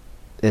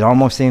 it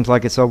almost seems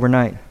like it's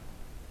overnight.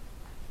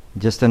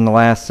 Just in the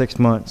last 6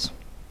 months.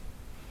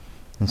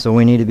 And so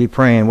we need to be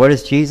praying. What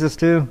does Jesus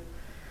do?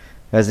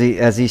 As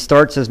he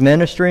starts his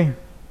ministry,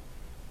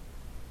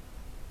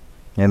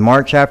 in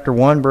Mark chapter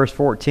 1, verse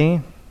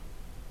 14,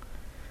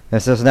 it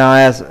says, "Now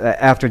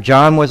after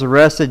John was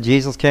arrested,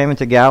 Jesus came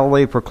into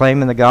Galilee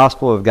proclaiming the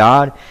gospel of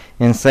God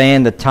and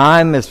saying, 'The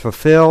time is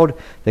fulfilled,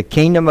 the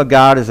kingdom of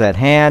God is at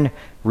hand.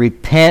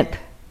 Repent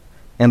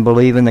and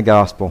believe in the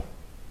gospel.'"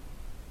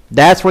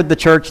 That's what the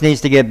church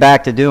needs to get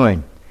back to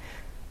doing.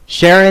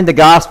 Sharing the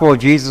gospel of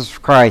Jesus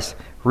Christ.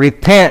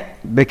 Repent,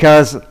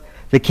 because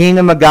the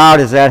kingdom of God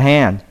is at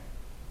hand.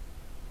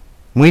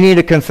 We need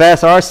to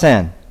confess our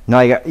sin. Now,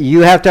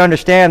 you have to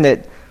understand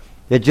that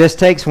it just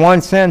takes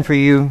one sin for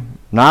you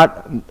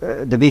not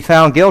to be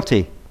found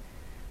guilty.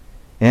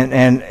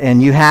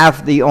 And you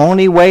have, the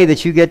only way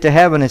that you get to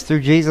heaven is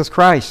through Jesus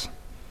Christ.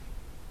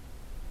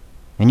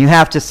 And you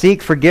have to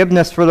seek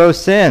forgiveness for those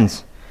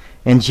sins.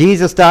 And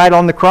Jesus died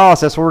on the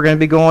cross. That's what we're going to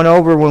be going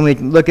over when we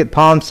look at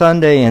Palm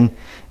Sunday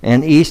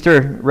and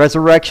Easter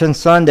Resurrection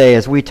Sunday,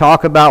 as we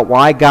talk about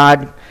why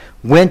God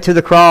went to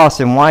the cross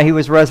and why he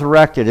was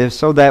resurrected. It was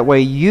so that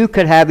way you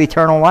could have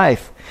eternal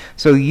life.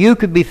 So you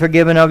could be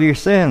forgiven of your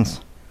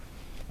sins.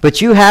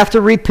 But you have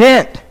to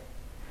repent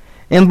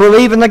and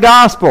believe in the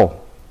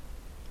gospel.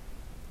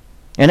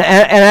 And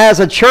as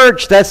a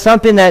church, that's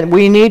something that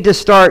we need to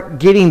start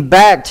getting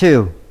back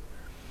to.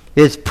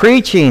 Is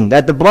preaching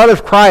that the blood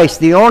of Christ,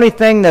 the only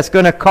thing that's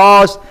going to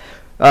cause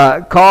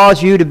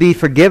you to be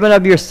forgiven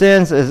of your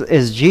sins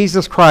is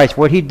Jesus Christ,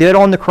 what he did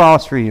on the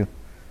cross for you.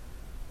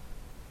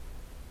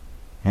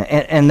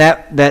 And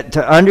that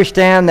to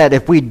understand that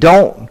if we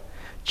don't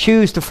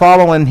choose to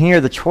follow him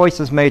here, the choice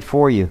is made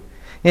for you.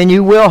 And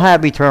you will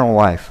have eternal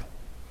life.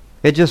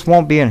 It just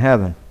won't be in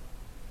heaven.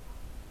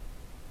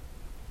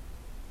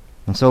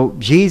 And so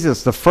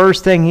Jesus, the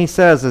first thing he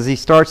says as he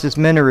starts his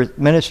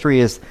ministry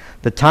is,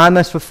 "The time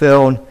is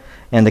fulfilled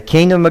and the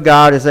kingdom of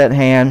God is at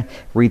hand.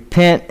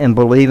 Repent and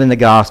believe in the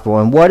gospel."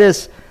 And what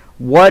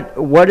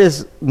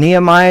does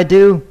Nehemiah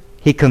do?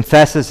 He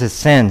confesses his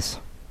sins.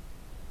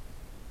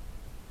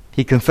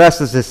 He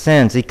confesses his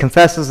sins. He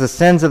confesses the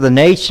sins of the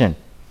nation.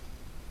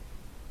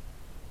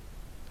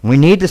 We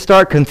need to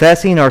start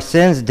confessing our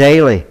sins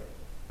daily.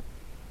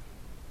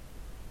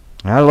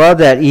 And I love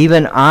that.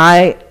 "Even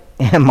I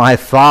and my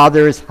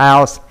Father's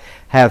house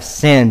have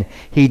sinned."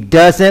 He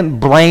doesn't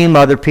blame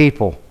other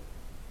people.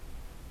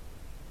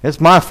 It's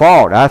my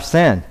fault. I've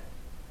sinned.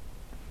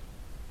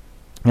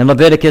 In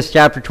Leviticus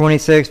chapter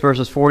 26,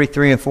 verses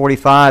 43 and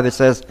 45, it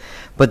says,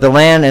 "But the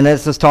land," and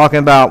this is talking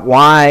about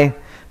why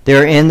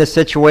they're in the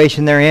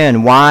situation they're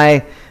in,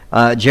 why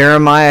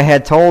Jeremiah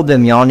had told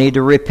them, y'all need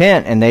to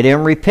repent, and they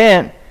didn't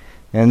repent,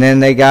 and then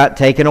they got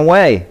taken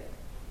away.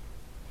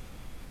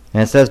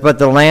 And it says, "But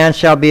the land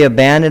shall be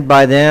abandoned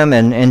by them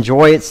and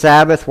enjoy its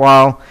Sabbath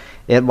while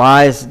it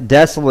lies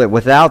desolate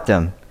without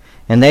them.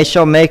 And they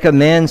shall make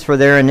amends for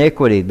their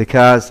iniquity,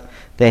 because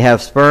they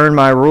have spurned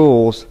my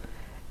rules,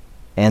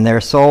 and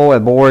their soul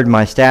abhorred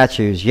my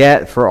statutes.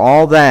 Yet for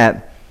all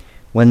that,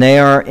 when they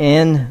are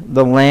in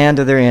the land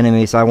of their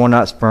enemies, I will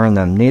not spurn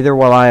them, neither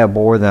will I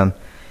abhor them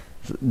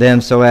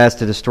so as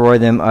to destroy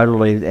them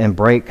utterly and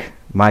break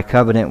my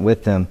covenant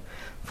with them.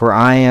 For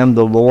I am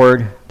the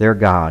Lord their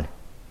God.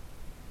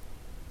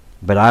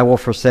 But I will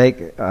for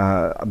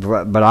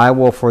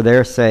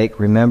their sake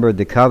remember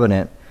the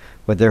covenant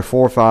with their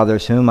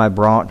forefathers, whom I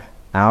brought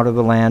out of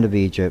the land of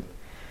Egypt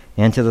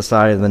into the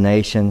sight of the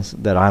nations,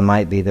 that I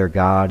might be their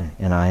God,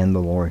 and I am the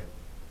Lord."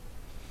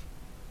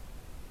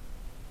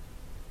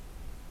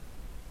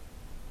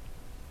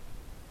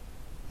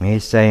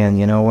 He's saying,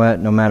 you know what?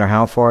 No matter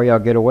how far y'all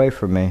get away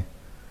from me,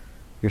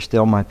 you're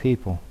still my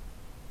people.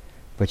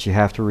 But you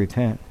have to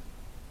repent.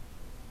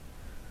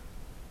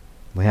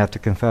 We have to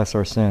confess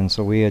our sins.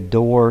 So we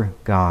adore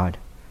God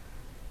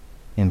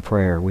in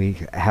prayer. We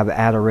have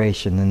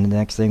adoration, and the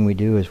next thing we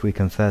do is we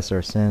confess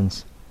our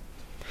sins.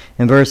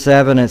 In verse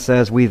 7 it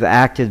says, "We've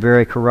acted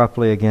very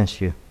corruptly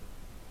against you."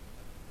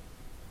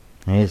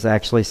 And he's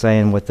actually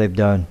saying what they've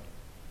done.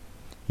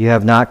 "You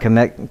have not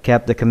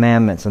kept the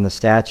commandments and the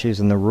statutes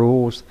and the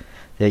rules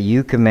that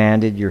you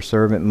commanded your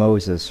servant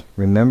Moses.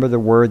 Remember the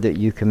word that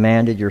you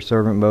commanded your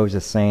servant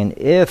Moses, saying,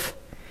 'If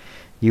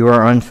you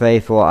are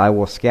unfaithful, I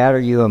will scatter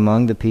you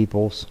among the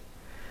peoples.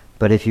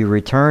 But if you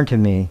return to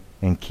me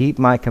and keep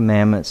my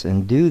commandments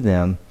and do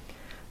them,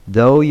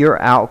 though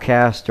your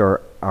outcasts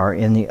are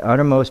in the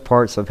uttermost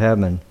parts of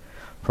heaven,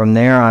 from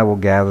there I will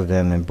gather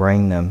them and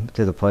bring them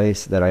to the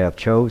place that I have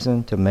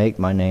chosen to make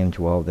my name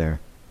dwell there.'"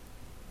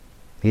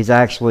 He's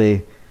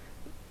actually,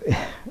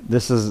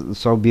 this is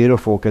so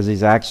beautiful, because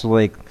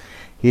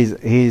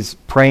he's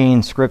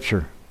praying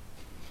Scripture.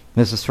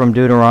 This is from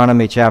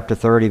Deuteronomy chapter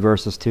 30,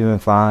 verses 2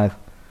 and 5.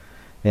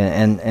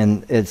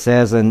 And it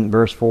says in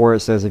verse 4,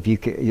 it says,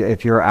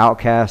 if your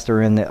outcasts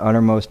are in the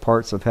uttermost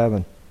parts of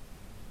heaven.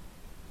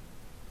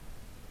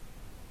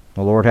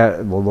 The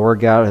Lord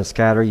God has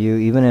scattered you.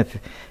 Even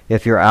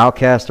if you're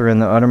outcast or in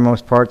the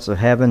uttermost parts of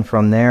heaven,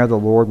 from there the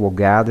Lord will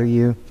gather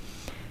you,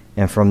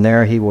 and from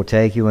there he will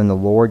take you, and the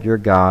Lord your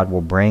God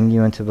will bring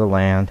you into the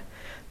land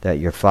that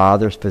your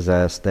fathers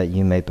possessed, that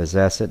you may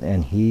possess it,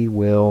 and he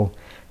will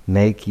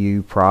make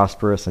you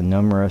prosperous and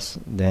numerous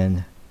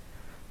than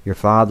your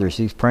fathers.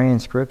 He's praying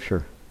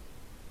Scripture.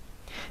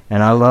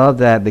 And I love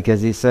that,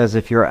 because he says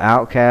if you're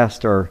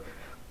outcast or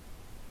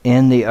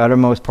in the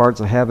uttermost parts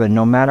of heaven,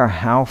 no matter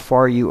how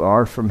far you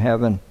are from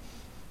heaven,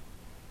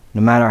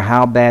 no matter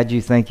how bad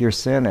you think your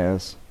sin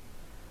is,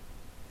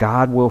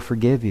 God will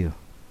forgive you.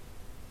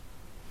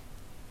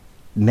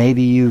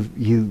 Maybe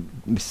you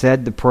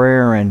said the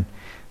prayer and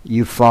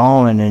you've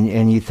fallen,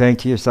 and you think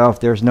to yourself,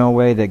 there's no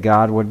way that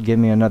God would give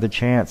me another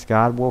chance.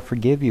 God will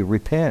forgive you.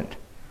 Repent.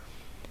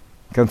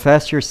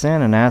 Confess your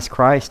sin and ask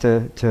Christ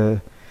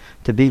to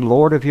be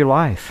Lord of your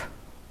life,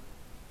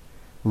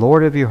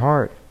 Lord of your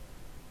heart.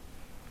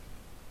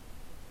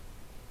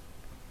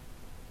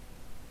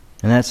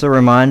 And that's a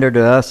reminder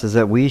to us, is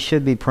that we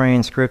should be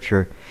praying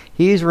Scripture.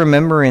 He's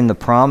remembering the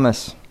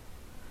promise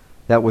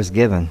that was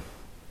given.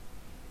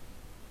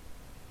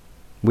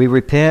 We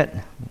repent,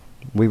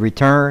 we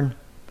return,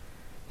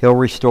 He'll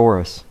restore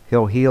us,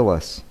 He'll heal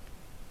us,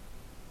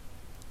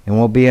 and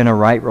we'll be in a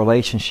right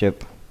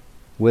relationship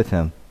with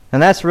Him.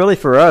 And that's really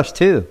for us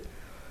too.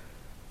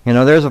 You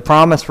know, there's a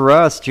promise for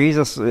us.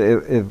 Jesus,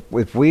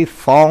 if we've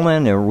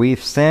fallen or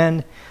we've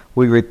sinned,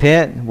 we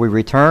repent, we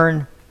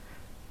return,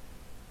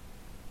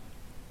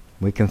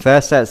 we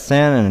confess that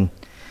sin, and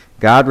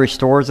God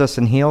restores us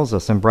and heals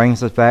us and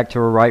brings us back to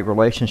a right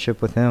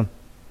relationship with Him.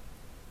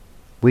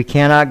 We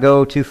cannot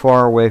go too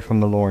far away from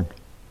the Lord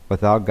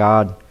without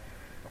God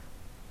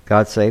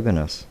saving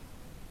us.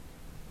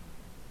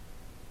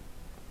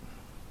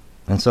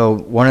 And so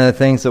one of the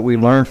things that we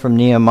learned from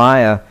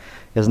Nehemiah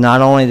is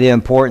not only the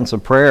importance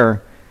of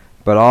prayer,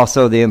 but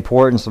also the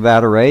importance of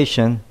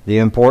adoration, the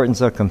importance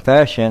of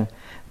confession,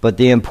 but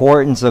the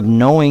importance of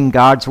knowing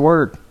God's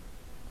Word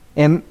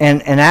and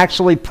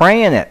actually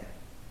praying it.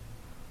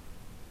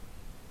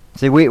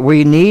 See,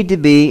 we need to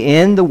be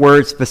in the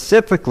Word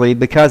specifically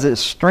because it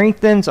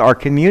strengthens our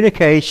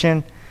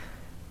communication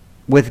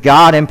with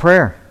God in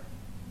prayer.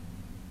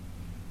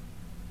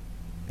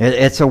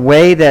 It's a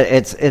way that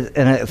it's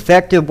an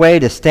effective way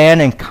to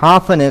stand in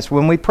confidence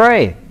when we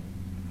pray.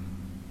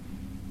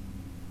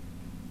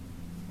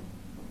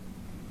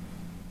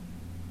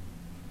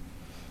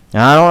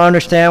 Now, I don't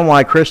understand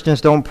why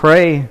Christians don't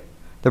pray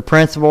the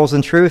principles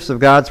and truths of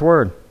God's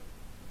Word.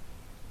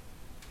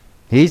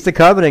 He's the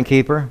covenant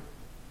keeper.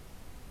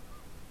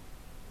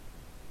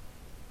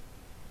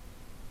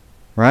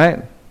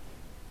 Right?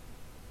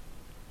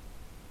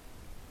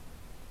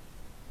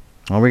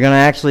 Are we going to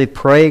actually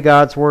pray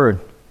God's Word?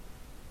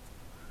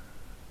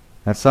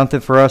 That's something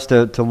for us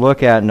to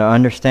look at and to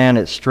understand.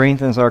 It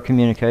strengthens our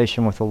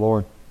communication with the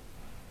Lord.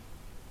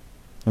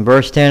 In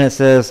verse 10 it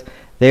says,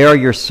 "They are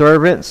your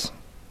servants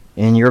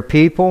and your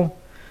people,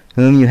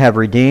 whom you have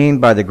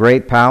redeemed by the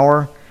great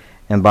power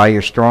and by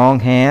your strong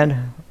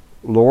hand.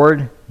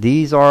 Lord,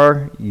 these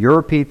are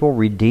your people.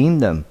 Redeem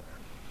them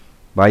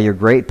by your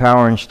great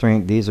power and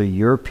strength. These are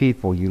your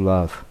people you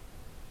love."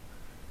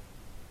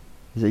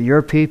 These are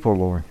your people,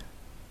 Lord.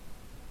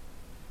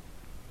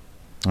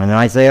 And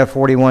Isaiah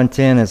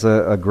 41:10 is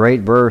a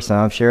great verse, and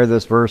I've shared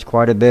this verse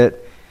quite a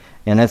bit,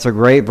 and it's a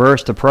great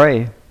verse to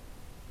pray.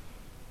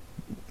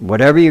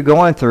 Whatever you're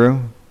going through,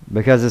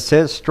 because it's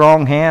His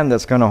strong hand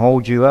that's going to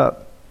hold you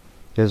up,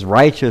 His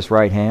righteous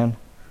right hand.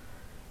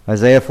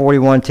 Isaiah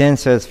 41:10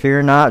 says,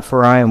 "Fear not,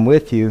 for I am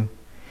with you.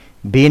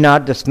 Be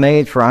not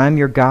dismayed, for I am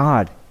your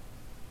God.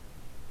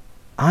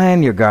 I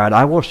am your God.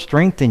 I will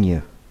strengthen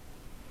you.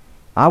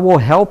 I will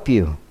help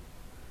you.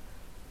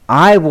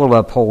 I will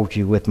uphold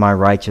you with my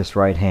righteous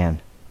right hand."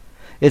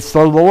 It's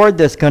the Lord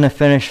that's going to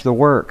finish the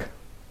work.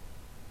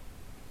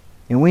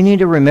 And we need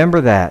to remember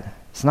that.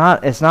 It's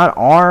not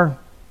our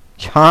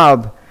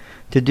job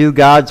to do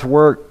God's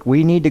work.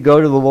 We need to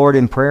go to the Lord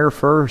in prayer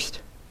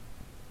first.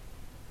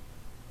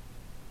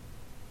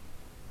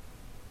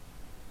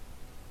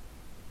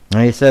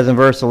 And He says in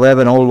verse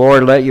 11, "O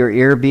Lord, let your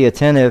ear be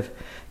attentive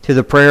to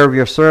the prayer of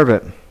your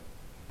servant,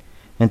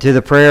 and to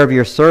the prayer of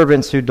your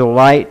servants who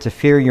delight to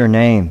fear your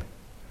name.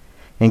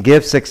 And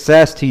give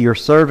success to your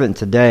servant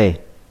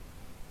today,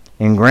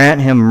 and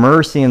grant him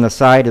mercy in the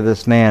sight of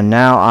this man.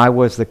 Now I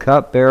was the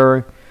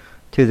cupbearer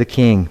to the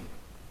king."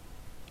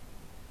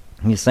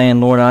 He's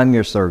saying, Lord, I'm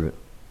your servant.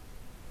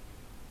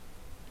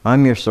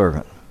 I'm your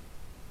servant.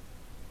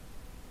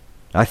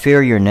 I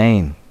fear your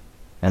name.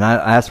 And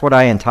that's what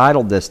I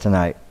entitled this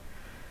tonight.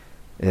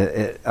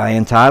 I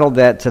entitled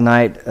that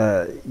tonight,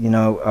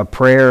 a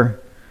prayer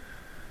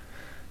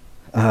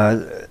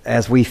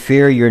as we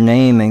fear your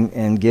name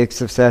and give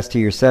success to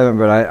your servant.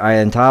 But I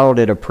entitled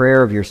it, "A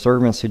Prayer of Your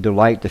Servants Who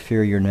Delight to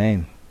Fear Your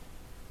Name."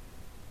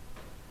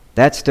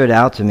 That stood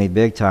out to me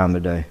big time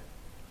today.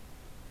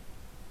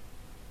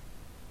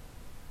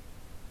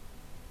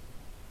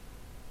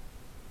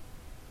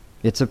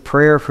 It's a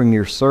prayer from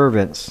your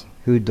servants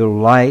who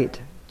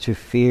delight to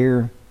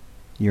fear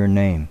your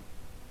name.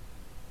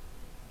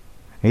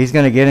 He's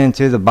going to get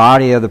into the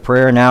body of the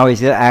prayer now.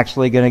 He's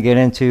actually going to get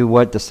into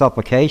what the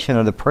supplication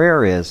of the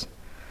prayer is,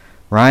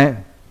 right?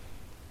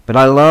 But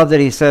I love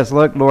that he says,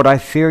 look, Lord, I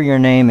fear your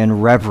name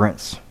in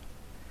reverence.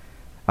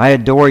 I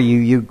adore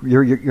you.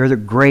 You're the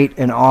great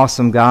and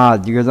awesome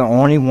God. You're the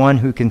only one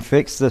who can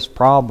fix this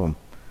problem.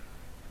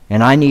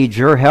 And I need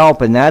your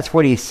help. And that's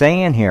what he's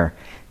saying here.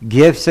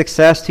 Give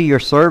success to your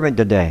servant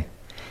today.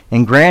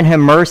 And grant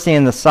him mercy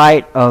in the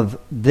sight of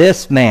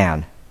this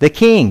man, the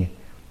king,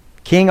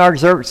 King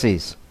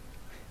Artaxerxes.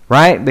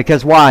 Right?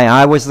 Because why?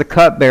 I was the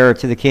cupbearer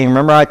to the king.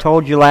 Remember I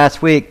told you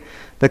last week,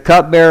 the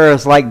cupbearer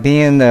is like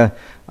being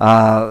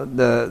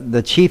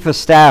the chief of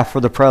staff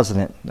for the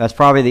president. That's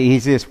probably the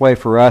easiest way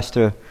for us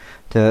to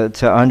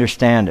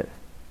understand it.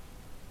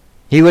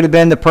 He would have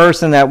been the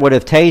person that would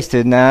have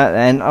tasted,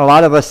 and a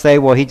lot of us say,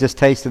 well, he just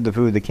tasted the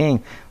food of the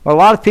king. Well, a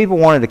lot of people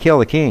wanted to kill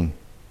the king.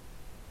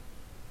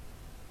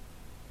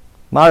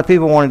 A lot of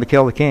people wanted to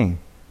kill the king.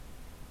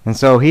 And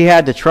so he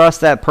had to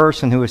trust that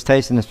person who was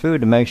tasting his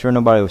food to make sure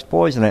nobody was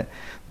poisoning it.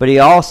 But he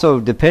also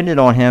depended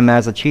on him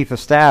as a chief of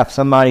staff,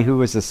 somebody who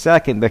was the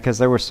second, because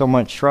there was so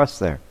much trust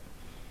there.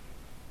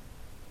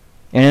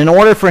 And in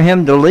order for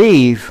him to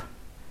leave,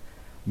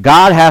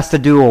 God has to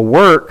do a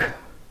work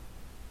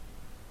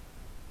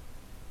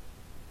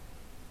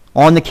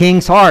on the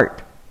king's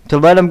heart to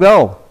let him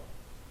go.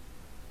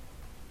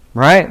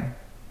 Right?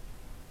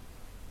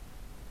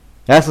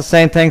 That's the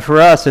same thing for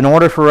us. In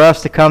order for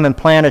us to come and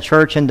plant a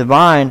church in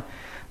Divine,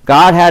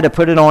 God had to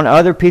put it on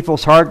other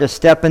people's heart to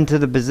step into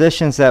the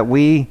positions that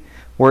we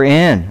were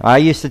in. I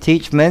used to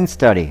teach men's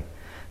study.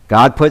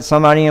 God put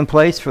somebody in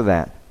place for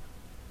that.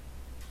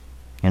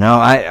 You know,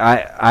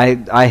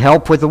 I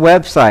help with the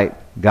website.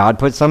 God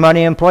put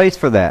somebody in place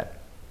for that.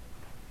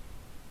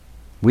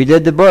 We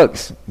did the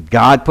books.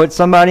 God put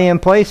somebody in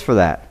place for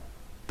that.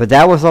 But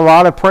that was a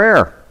lot of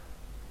prayer.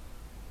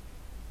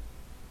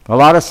 A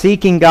lot of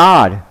seeking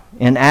God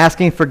and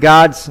asking for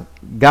God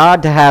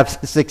to have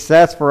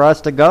success for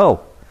us to go.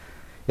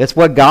 It's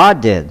what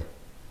God did.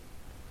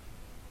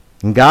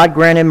 And God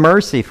granted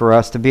mercy for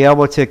us to be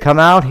able to come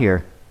out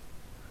here.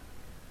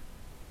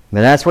 But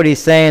that's what he's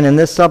saying in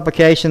this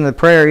supplication, the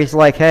prayer. He's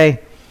like,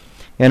 hey,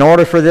 in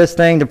order for this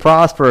thing to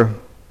prosper,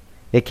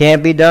 it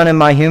can't be done in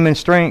my human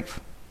strength.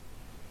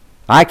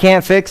 I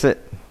can't fix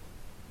it.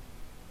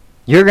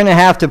 You're going to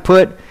have to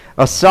put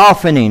a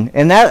softening.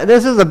 And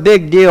this is a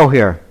big deal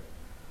here.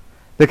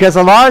 Because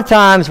a lot of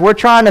times we're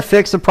trying to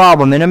fix a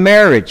problem in a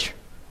marriage.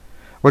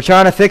 We're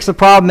trying to fix a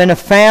problem in a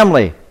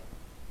family.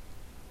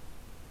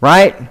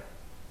 Right?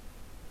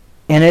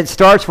 And it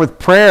starts with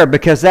prayer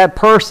because that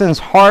person's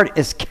heart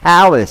is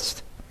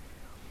calloused.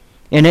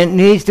 And it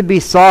needs to be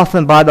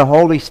softened by the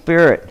Holy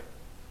Spirit.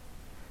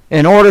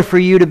 In order for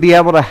you to be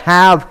able to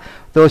have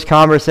those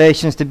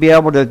conversations, to be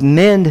able to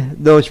mend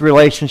those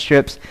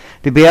relationships,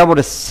 to be able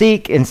to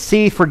seek and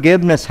see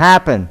forgiveness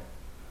happen.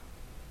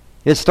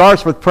 It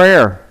starts with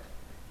prayer.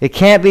 It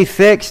can't be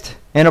fixed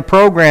in a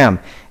program.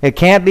 It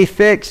can't be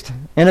fixed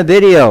in a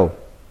video.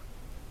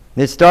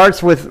 It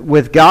starts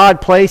with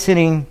God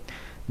placing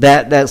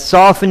that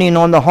softening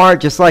on the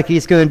heart, just like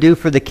he's going to do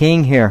for the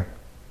king here.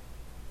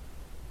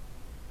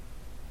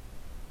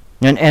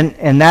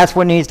 And that's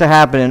what needs to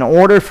happen in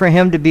order for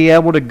him to be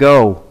able to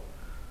go.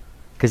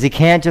 Because he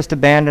can't just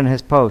abandon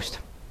his post.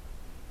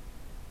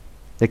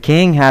 The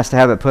king has to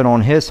have it put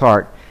on his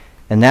heart.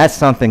 And that's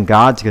something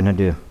God's going to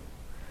do.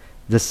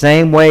 The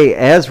same way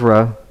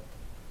Ezra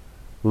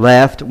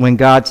left when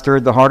God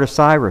stirred the heart of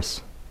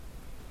Cyrus.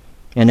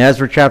 In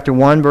Ezra chapter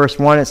 1, verse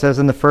 1, it says,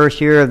 in the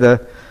first year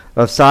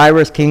of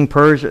Cyrus,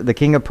 the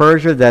king of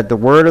Persia, that the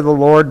word of the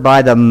Lord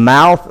by the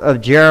mouth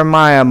of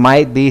Jeremiah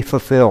might be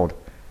fulfilled.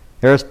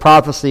 There's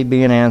prophecy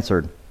being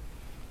answered.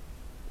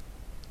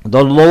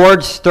 The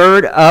Lord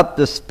stirred up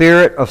the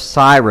spirit of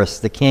Cyrus,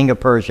 the king of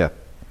Persia,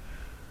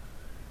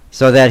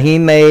 so that he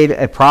made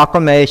a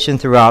proclamation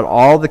throughout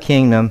all the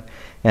kingdom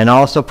and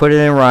also put it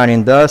in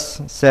writing.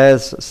 Thus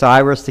says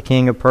Cyrus, the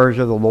king of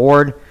Persia, the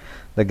Lord,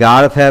 the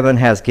God of heaven,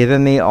 has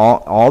given me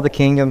all the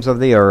kingdoms of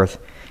the earth,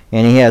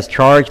 and he has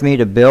charged me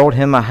to build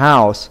him a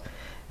house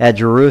at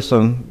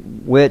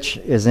Jerusalem, which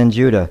is in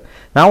Judah.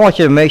 Now I want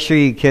you to make sure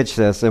you catch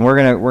this, and we're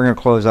gonna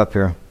close up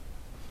here.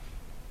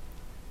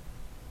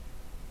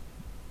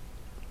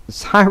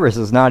 Cyrus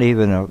is not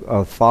even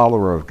a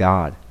follower of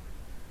God.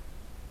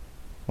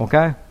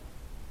 Okay?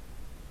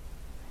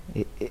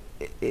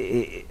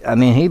 I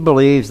mean,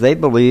 they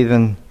believe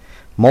in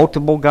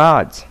multiple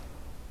gods.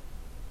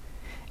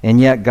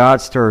 And yet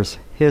God stirs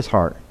his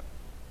heart,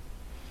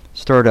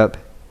 stirred up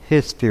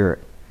his spirit.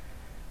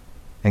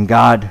 And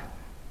God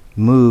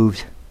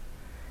moved.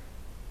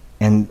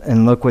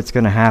 And look what's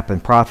going to happen.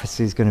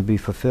 Prophecy is going to be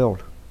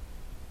fulfilled.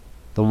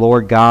 The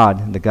Lord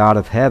God, the God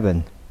of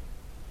heaven,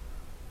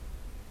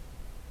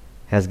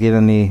 has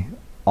given me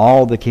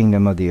all the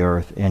kingdom of the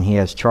earth, and he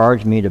has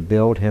charged me to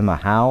build him a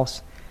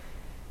house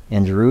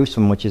in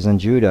Jerusalem, which is in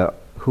Judah.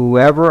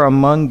 Whoever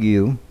among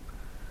you,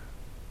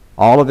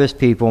 all of his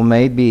people,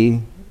 may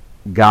be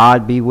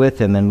God be with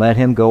him, and let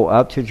him go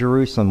up to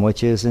Jerusalem,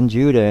 which is in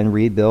Judah, and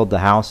rebuild the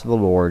house of the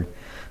Lord,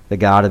 the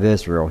God of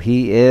Israel.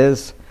 He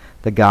is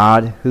the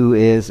God who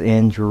is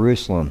in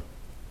Jerusalem.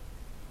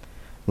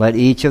 Let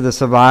each of the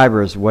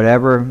survivors,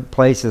 whatever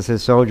places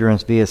his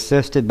sojourns, be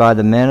assisted by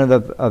the men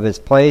of his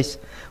place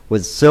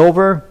with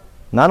silver.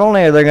 Not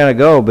only are they going to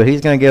go, but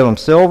he's going to give them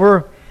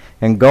silver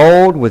and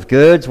gold, with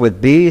goods,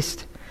 with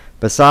beasts,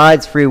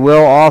 besides free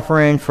will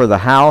offering for the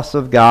house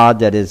of God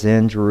that is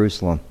in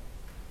Jerusalem.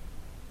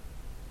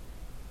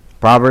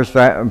 Proverbs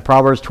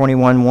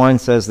 21:1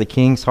 says, the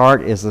king's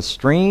heart is a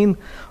stream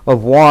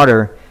of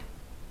water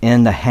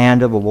in the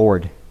hand of the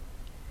Lord.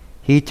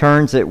 He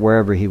turns it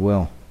wherever he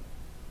will.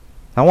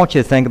 I want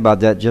you to think about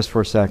that just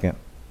for a second.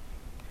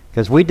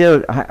 Because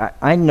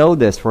I know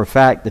this for a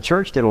fact, the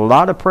church did a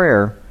lot of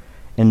prayer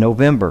in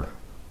November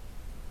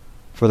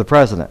for the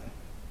president.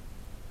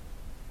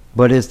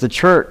 But is the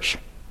church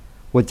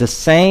with the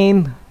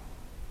same,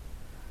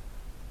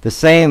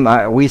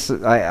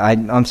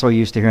 I'm so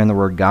used to hearing the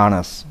word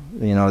ganas,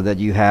 that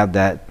you have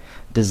that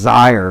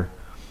desire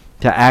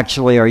to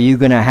actually, are you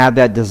going to have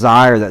that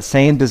desire, that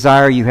same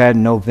desire you had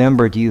in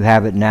November, do you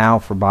have it now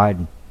for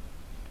Biden?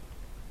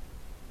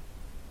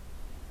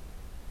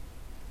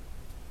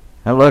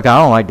 Now look, I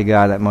don't like the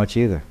guy that much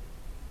either.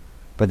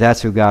 But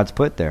that's who God's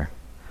put there.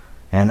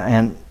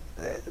 And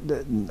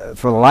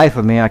for the life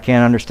of me, I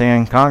can't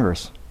understand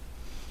Congress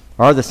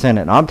or the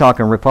Senate. I'm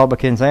talking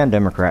Republicans and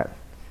Democrats.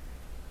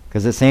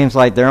 Because it seems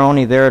like they're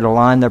only there to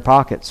line their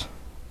pockets.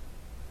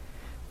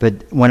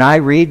 But when I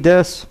read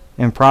this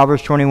in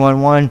Proverbs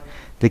 21:1,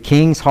 the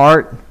king's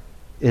heart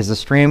is a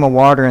stream of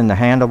water in the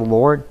hand of the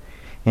Lord,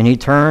 and he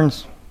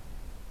turns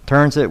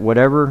it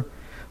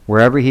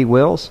wherever he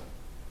wills.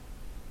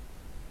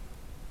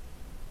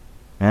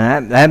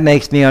 And that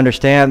makes me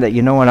understand that,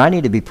 I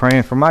need to be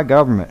praying for my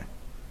government.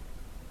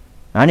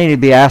 I need to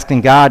be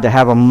asking God to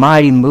have a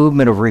mighty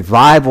movement of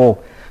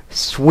revival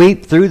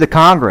sweep through the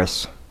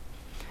Congress,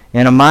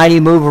 and a mighty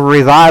move of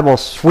revival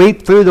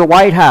sweep through the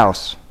White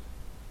House.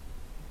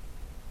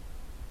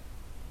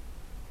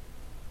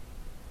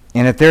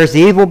 And if there's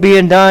evil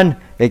being done,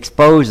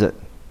 expose it.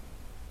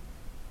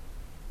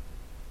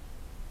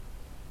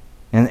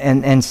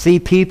 And see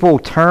people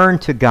turn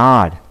to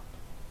God.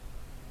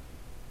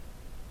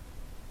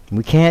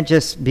 We can't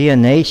just be a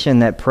nation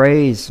that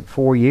prays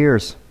 4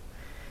 years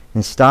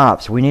and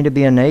stops. We need to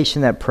be a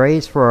nation that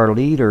prays for our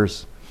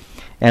leaders.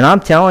 And I'm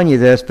telling you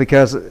this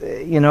because,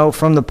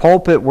 from the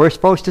pulpit, we're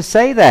supposed to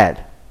say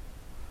that.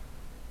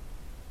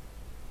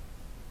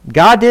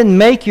 God didn't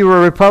make you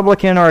a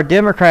Republican or a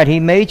Democrat. He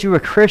made you a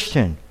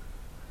Christian.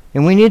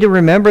 And we need to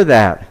remember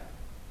that.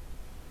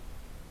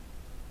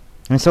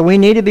 And so we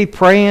need to be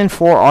praying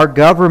for our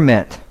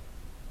government.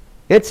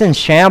 It's in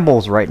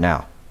shambles right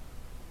now.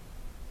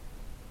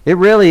 It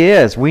really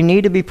is. We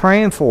need to be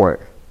praying for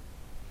it.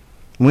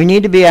 We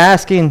need to be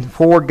asking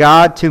for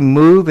God to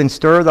move and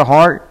stir the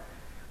heart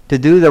to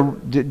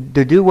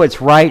do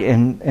what's right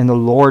in the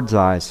Lord's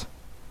eyes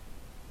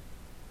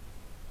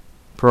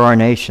for our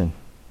nation,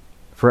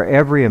 for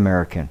every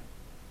American.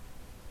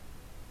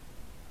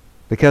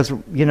 Because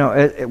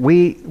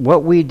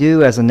what we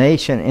do as a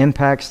nation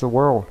impacts the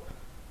world.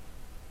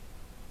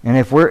 And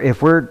if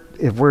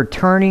we're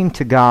turning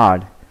to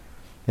God,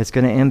 it's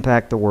going to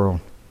impact the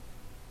world.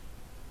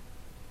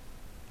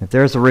 If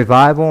there's a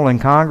revival in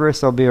Congress,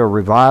 there'll be a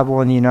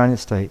revival in the United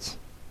States.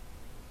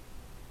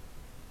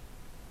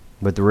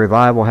 But the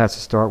revival has to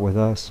start with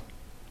us.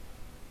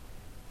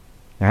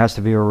 There has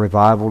to be a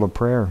revival of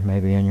prayer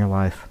maybe in your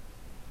life.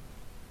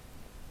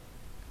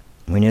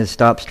 We need to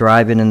stop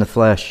striving in the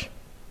flesh.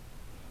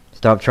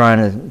 Stop trying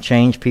to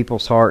change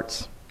people's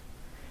hearts.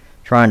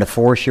 Trying to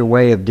force your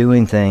way of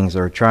doing things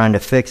or trying to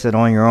fix it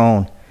on your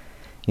own.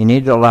 You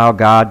need to allow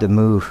God to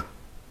move.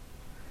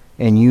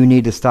 And you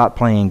need to stop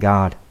playing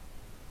God.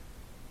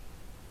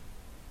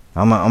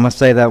 I'm going to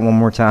say that one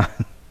more time.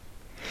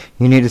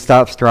 You need to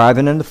stop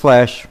striving in the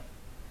flesh.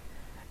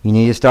 You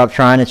need to stop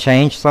trying to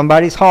change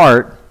somebody's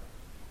heart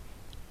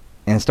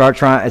and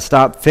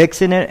stop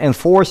fixing it and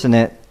forcing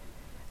it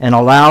and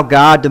allow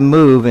God to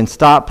move and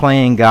stop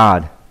playing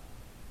God.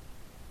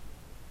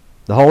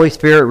 The Holy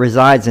Spirit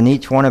resides in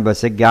each one of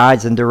us. It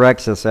guides and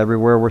directs us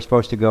everywhere we're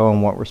supposed to go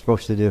and what we're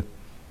supposed to do.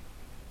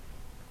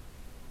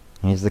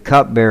 He's the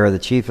cupbearer, the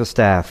chief of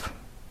staff.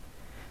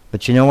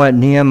 But you know what?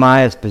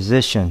 Nehemiah's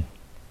position,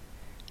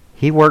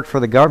 he worked for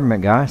the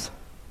government, guys.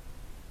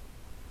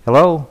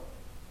 Hello?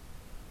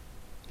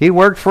 He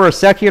worked for a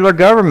secular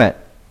government,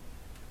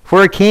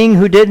 for a king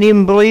who didn't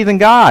even believe in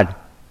God.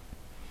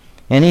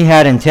 And he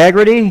had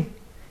integrity.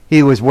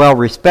 He was well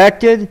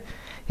respected.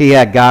 He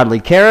had godly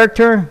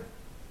character.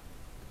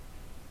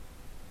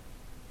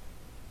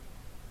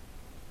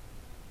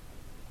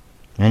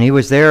 And he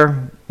was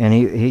there, and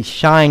he's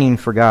shining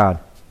for God.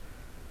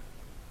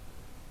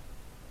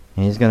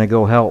 And he's going to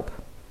go help.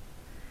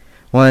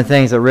 One of the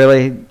things that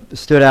really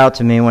stood out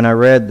to me when I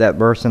read that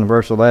verse in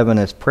verse 11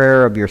 is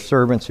prayer of your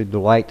servants who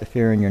delight to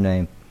fear in your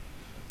name.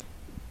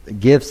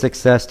 Give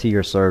success to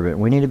your servant.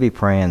 We need to be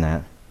praying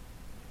that.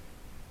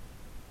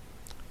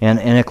 In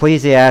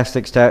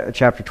Ecclesiastes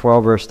chapter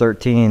 12, verse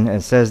 13,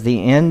 it says,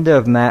 the end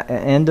of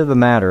the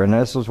matter, and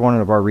this was one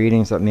of our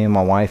readings that me and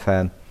my wife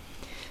had,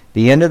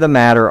 the end of the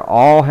matter,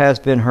 all has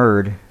been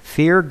heard.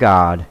 Fear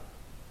God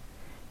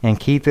and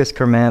keep His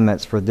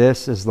commandments, for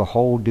this is the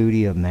whole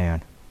duty of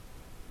man.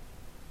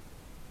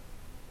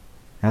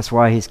 That's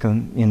why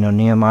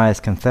Nehemiah is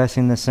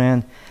confessing the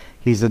sin.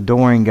 He's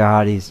adoring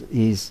God.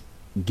 He's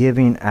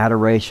giving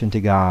adoration to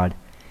God.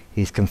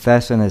 He's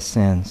confessing his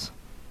sins.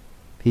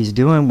 He's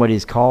doing what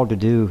he's called to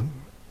do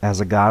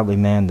as a godly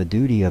man, the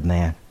duty of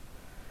man,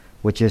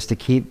 which is to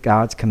keep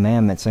God's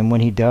commandments. And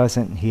when he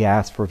doesn't, he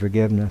asks for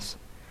forgiveness.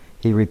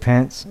 He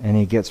repents and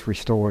he gets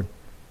restored.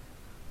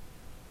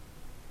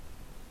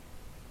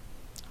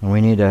 And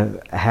we need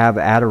to have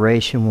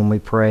adoration when we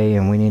pray,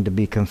 and we need to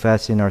be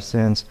confessing our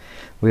sins.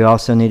 We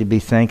also need to be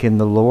thanking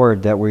the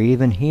Lord that we're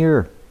even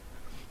here.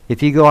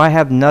 If you go, I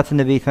have nothing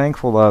to be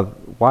thankful of,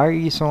 why are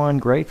you so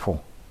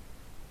ungrateful?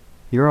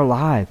 You're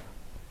alive.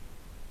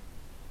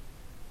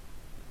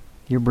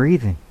 You're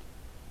breathing.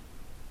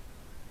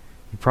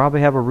 You probably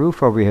have a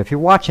roof over your head. If you're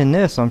watching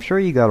this, I'm sure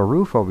you got a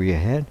roof over your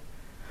head,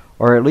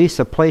 or at least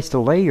a place to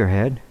lay your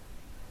head.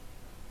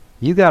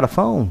 You got a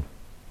phone,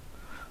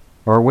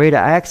 or a way to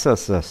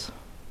access this.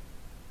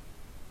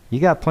 You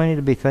got plenty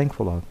to be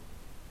thankful of.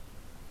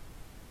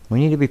 We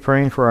need to be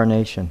praying for our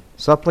nation.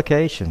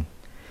 Supplication.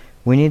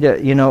 We need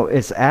to,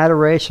 it's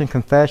adoration,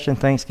 confession,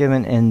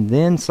 thanksgiving, and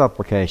then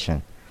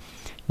supplication.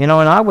 And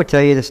I would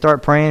tell you to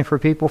start praying for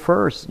people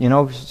first.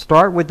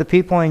 Start with the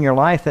people in your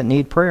life that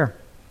need prayer.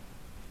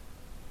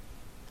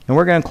 And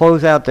we're going to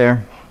close out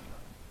there.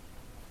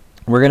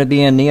 We're going to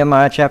be in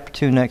Nehemiah chapter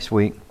 2 next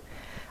week.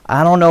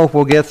 I don't know if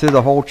we'll get through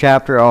the whole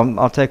chapter.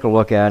 I'll take a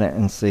look at it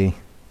and see.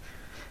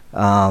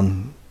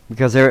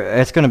 Because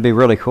it's going to be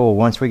really cool.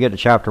 Once we get to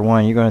chapter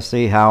 1, you're going to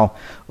see how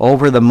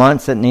over the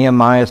months that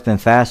Nehemiah has been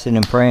fasting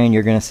and praying,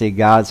 you're going to see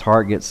God's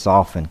heart get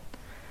softened.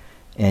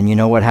 And you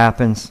know what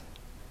happens?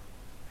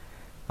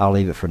 I'll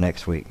leave it for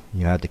next week.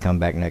 You have to come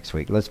back next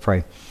week. Let's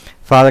pray.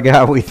 Father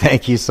God, we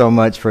thank you so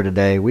much for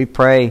today. We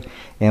pray,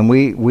 and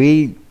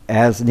we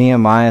as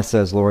Nehemiah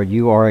says, Lord,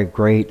 you are a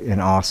great and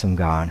awesome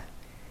God.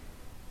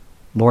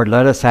 Lord,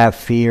 let us have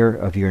fear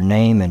of your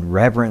name and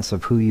reverence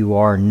of who you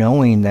are,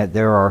 knowing that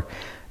there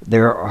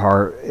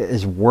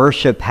is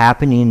worship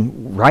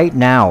happening right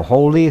now.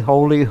 Holy,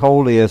 holy,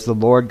 holy is the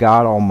Lord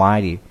God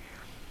Almighty.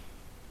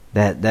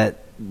 That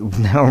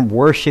we're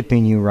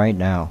worshiping you right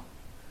now.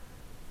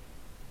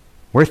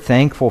 We're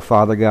thankful,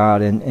 Father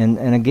God,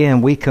 and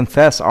again, we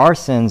confess our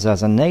sins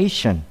as a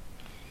nation.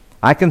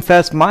 I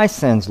confess my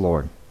sins,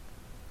 Lord.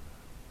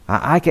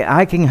 I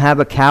can have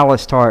a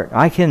calloused heart.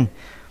 I can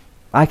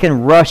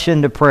rush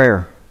into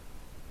prayer.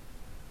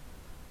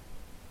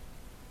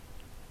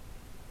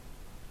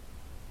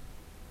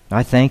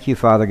 I thank you,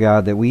 Father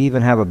God, that we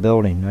even have a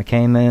building. I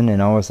came in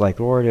and I was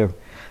like, Lord,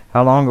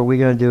 how long are we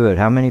going to do it?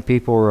 How many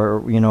people are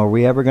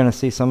we ever going to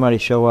see somebody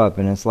show up?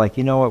 And it's like,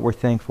 you know what? We're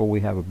thankful we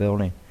have a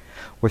building.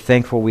 We're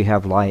thankful we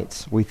have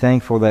lights. We're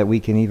thankful that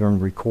we can even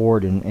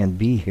record and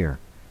be here.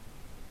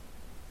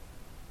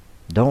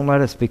 Don't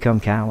let us become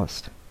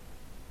calloused.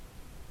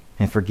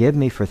 And forgive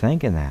me for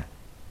thinking that.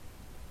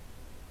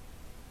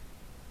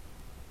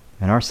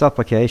 And our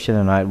supplication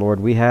tonight, Lord,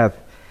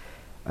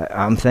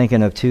 I'm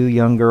thinking of 2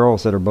 young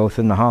girls that are both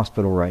in the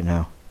hospital right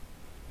now.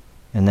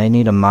 And they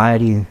need a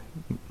mighty,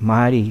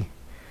 mighty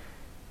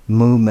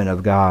movement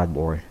of God,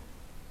 Lord.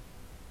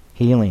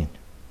 Healing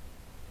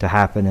to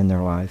happen in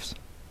their lives.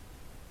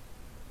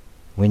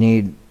 We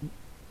need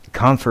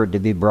comfort to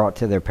be brought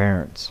to their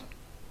parents.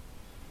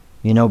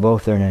 You know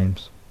both their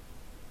names.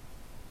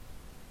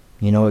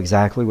 You know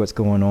exactly what's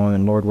going on.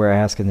 And Lord, we're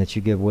asking that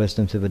you give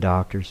wisdom to the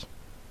doctors.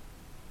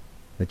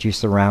 That you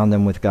surround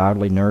them with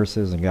godly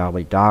nurses and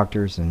godly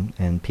doctors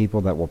and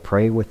people that will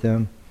pray with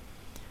them.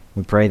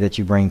 We pray that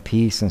you bring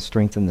peace and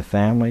strengthen the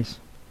families.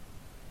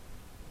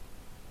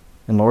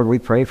 And Lord, we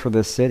pray for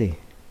this city.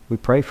 We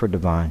pray for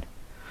Divine.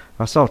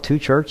 I saw 2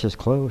 churches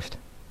closed.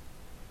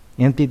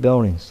 Empty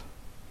buildings.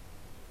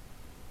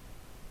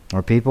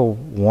 Are people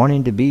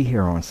wanting to be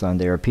here on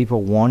Sunday? Are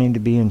people wanting to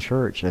be in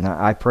church? And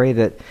I pray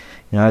that,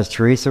 as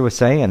Teresa was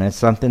saying, it's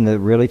something to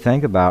really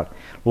think about.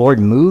 Lord,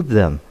 move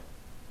them.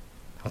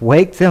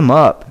 Wake them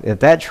up. If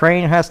that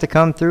train has to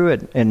come through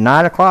at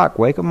 9 o'clock,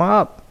 wake them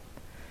up.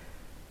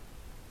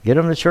 Get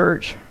them to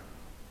church.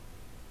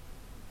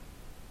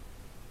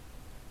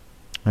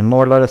 And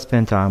Lord, let us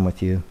spend time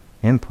with you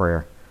in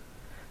prayer.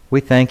 We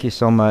thank you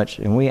so much,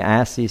 and we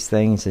ask these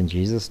things in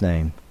Jesus'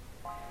 name.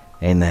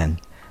 Amen.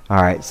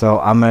 All right, so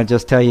I'm going to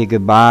just tell you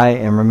goodbye.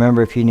 And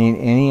remember, if you need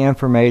any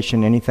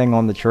information, anything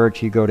on the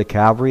church, you go to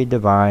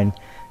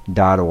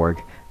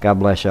calvarydivine.org. God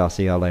bless you. I'll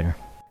see y'all later.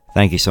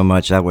 Thank you so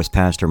much. That was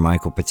Pastor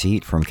Michael Petit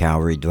from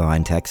Calvary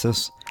Divine,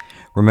 Texas.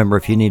 Remember,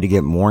 if you need to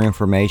get more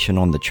information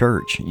on the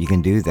church, you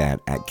can do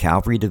that at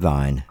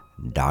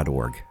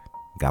calvarydivine.org.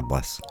 God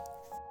bless.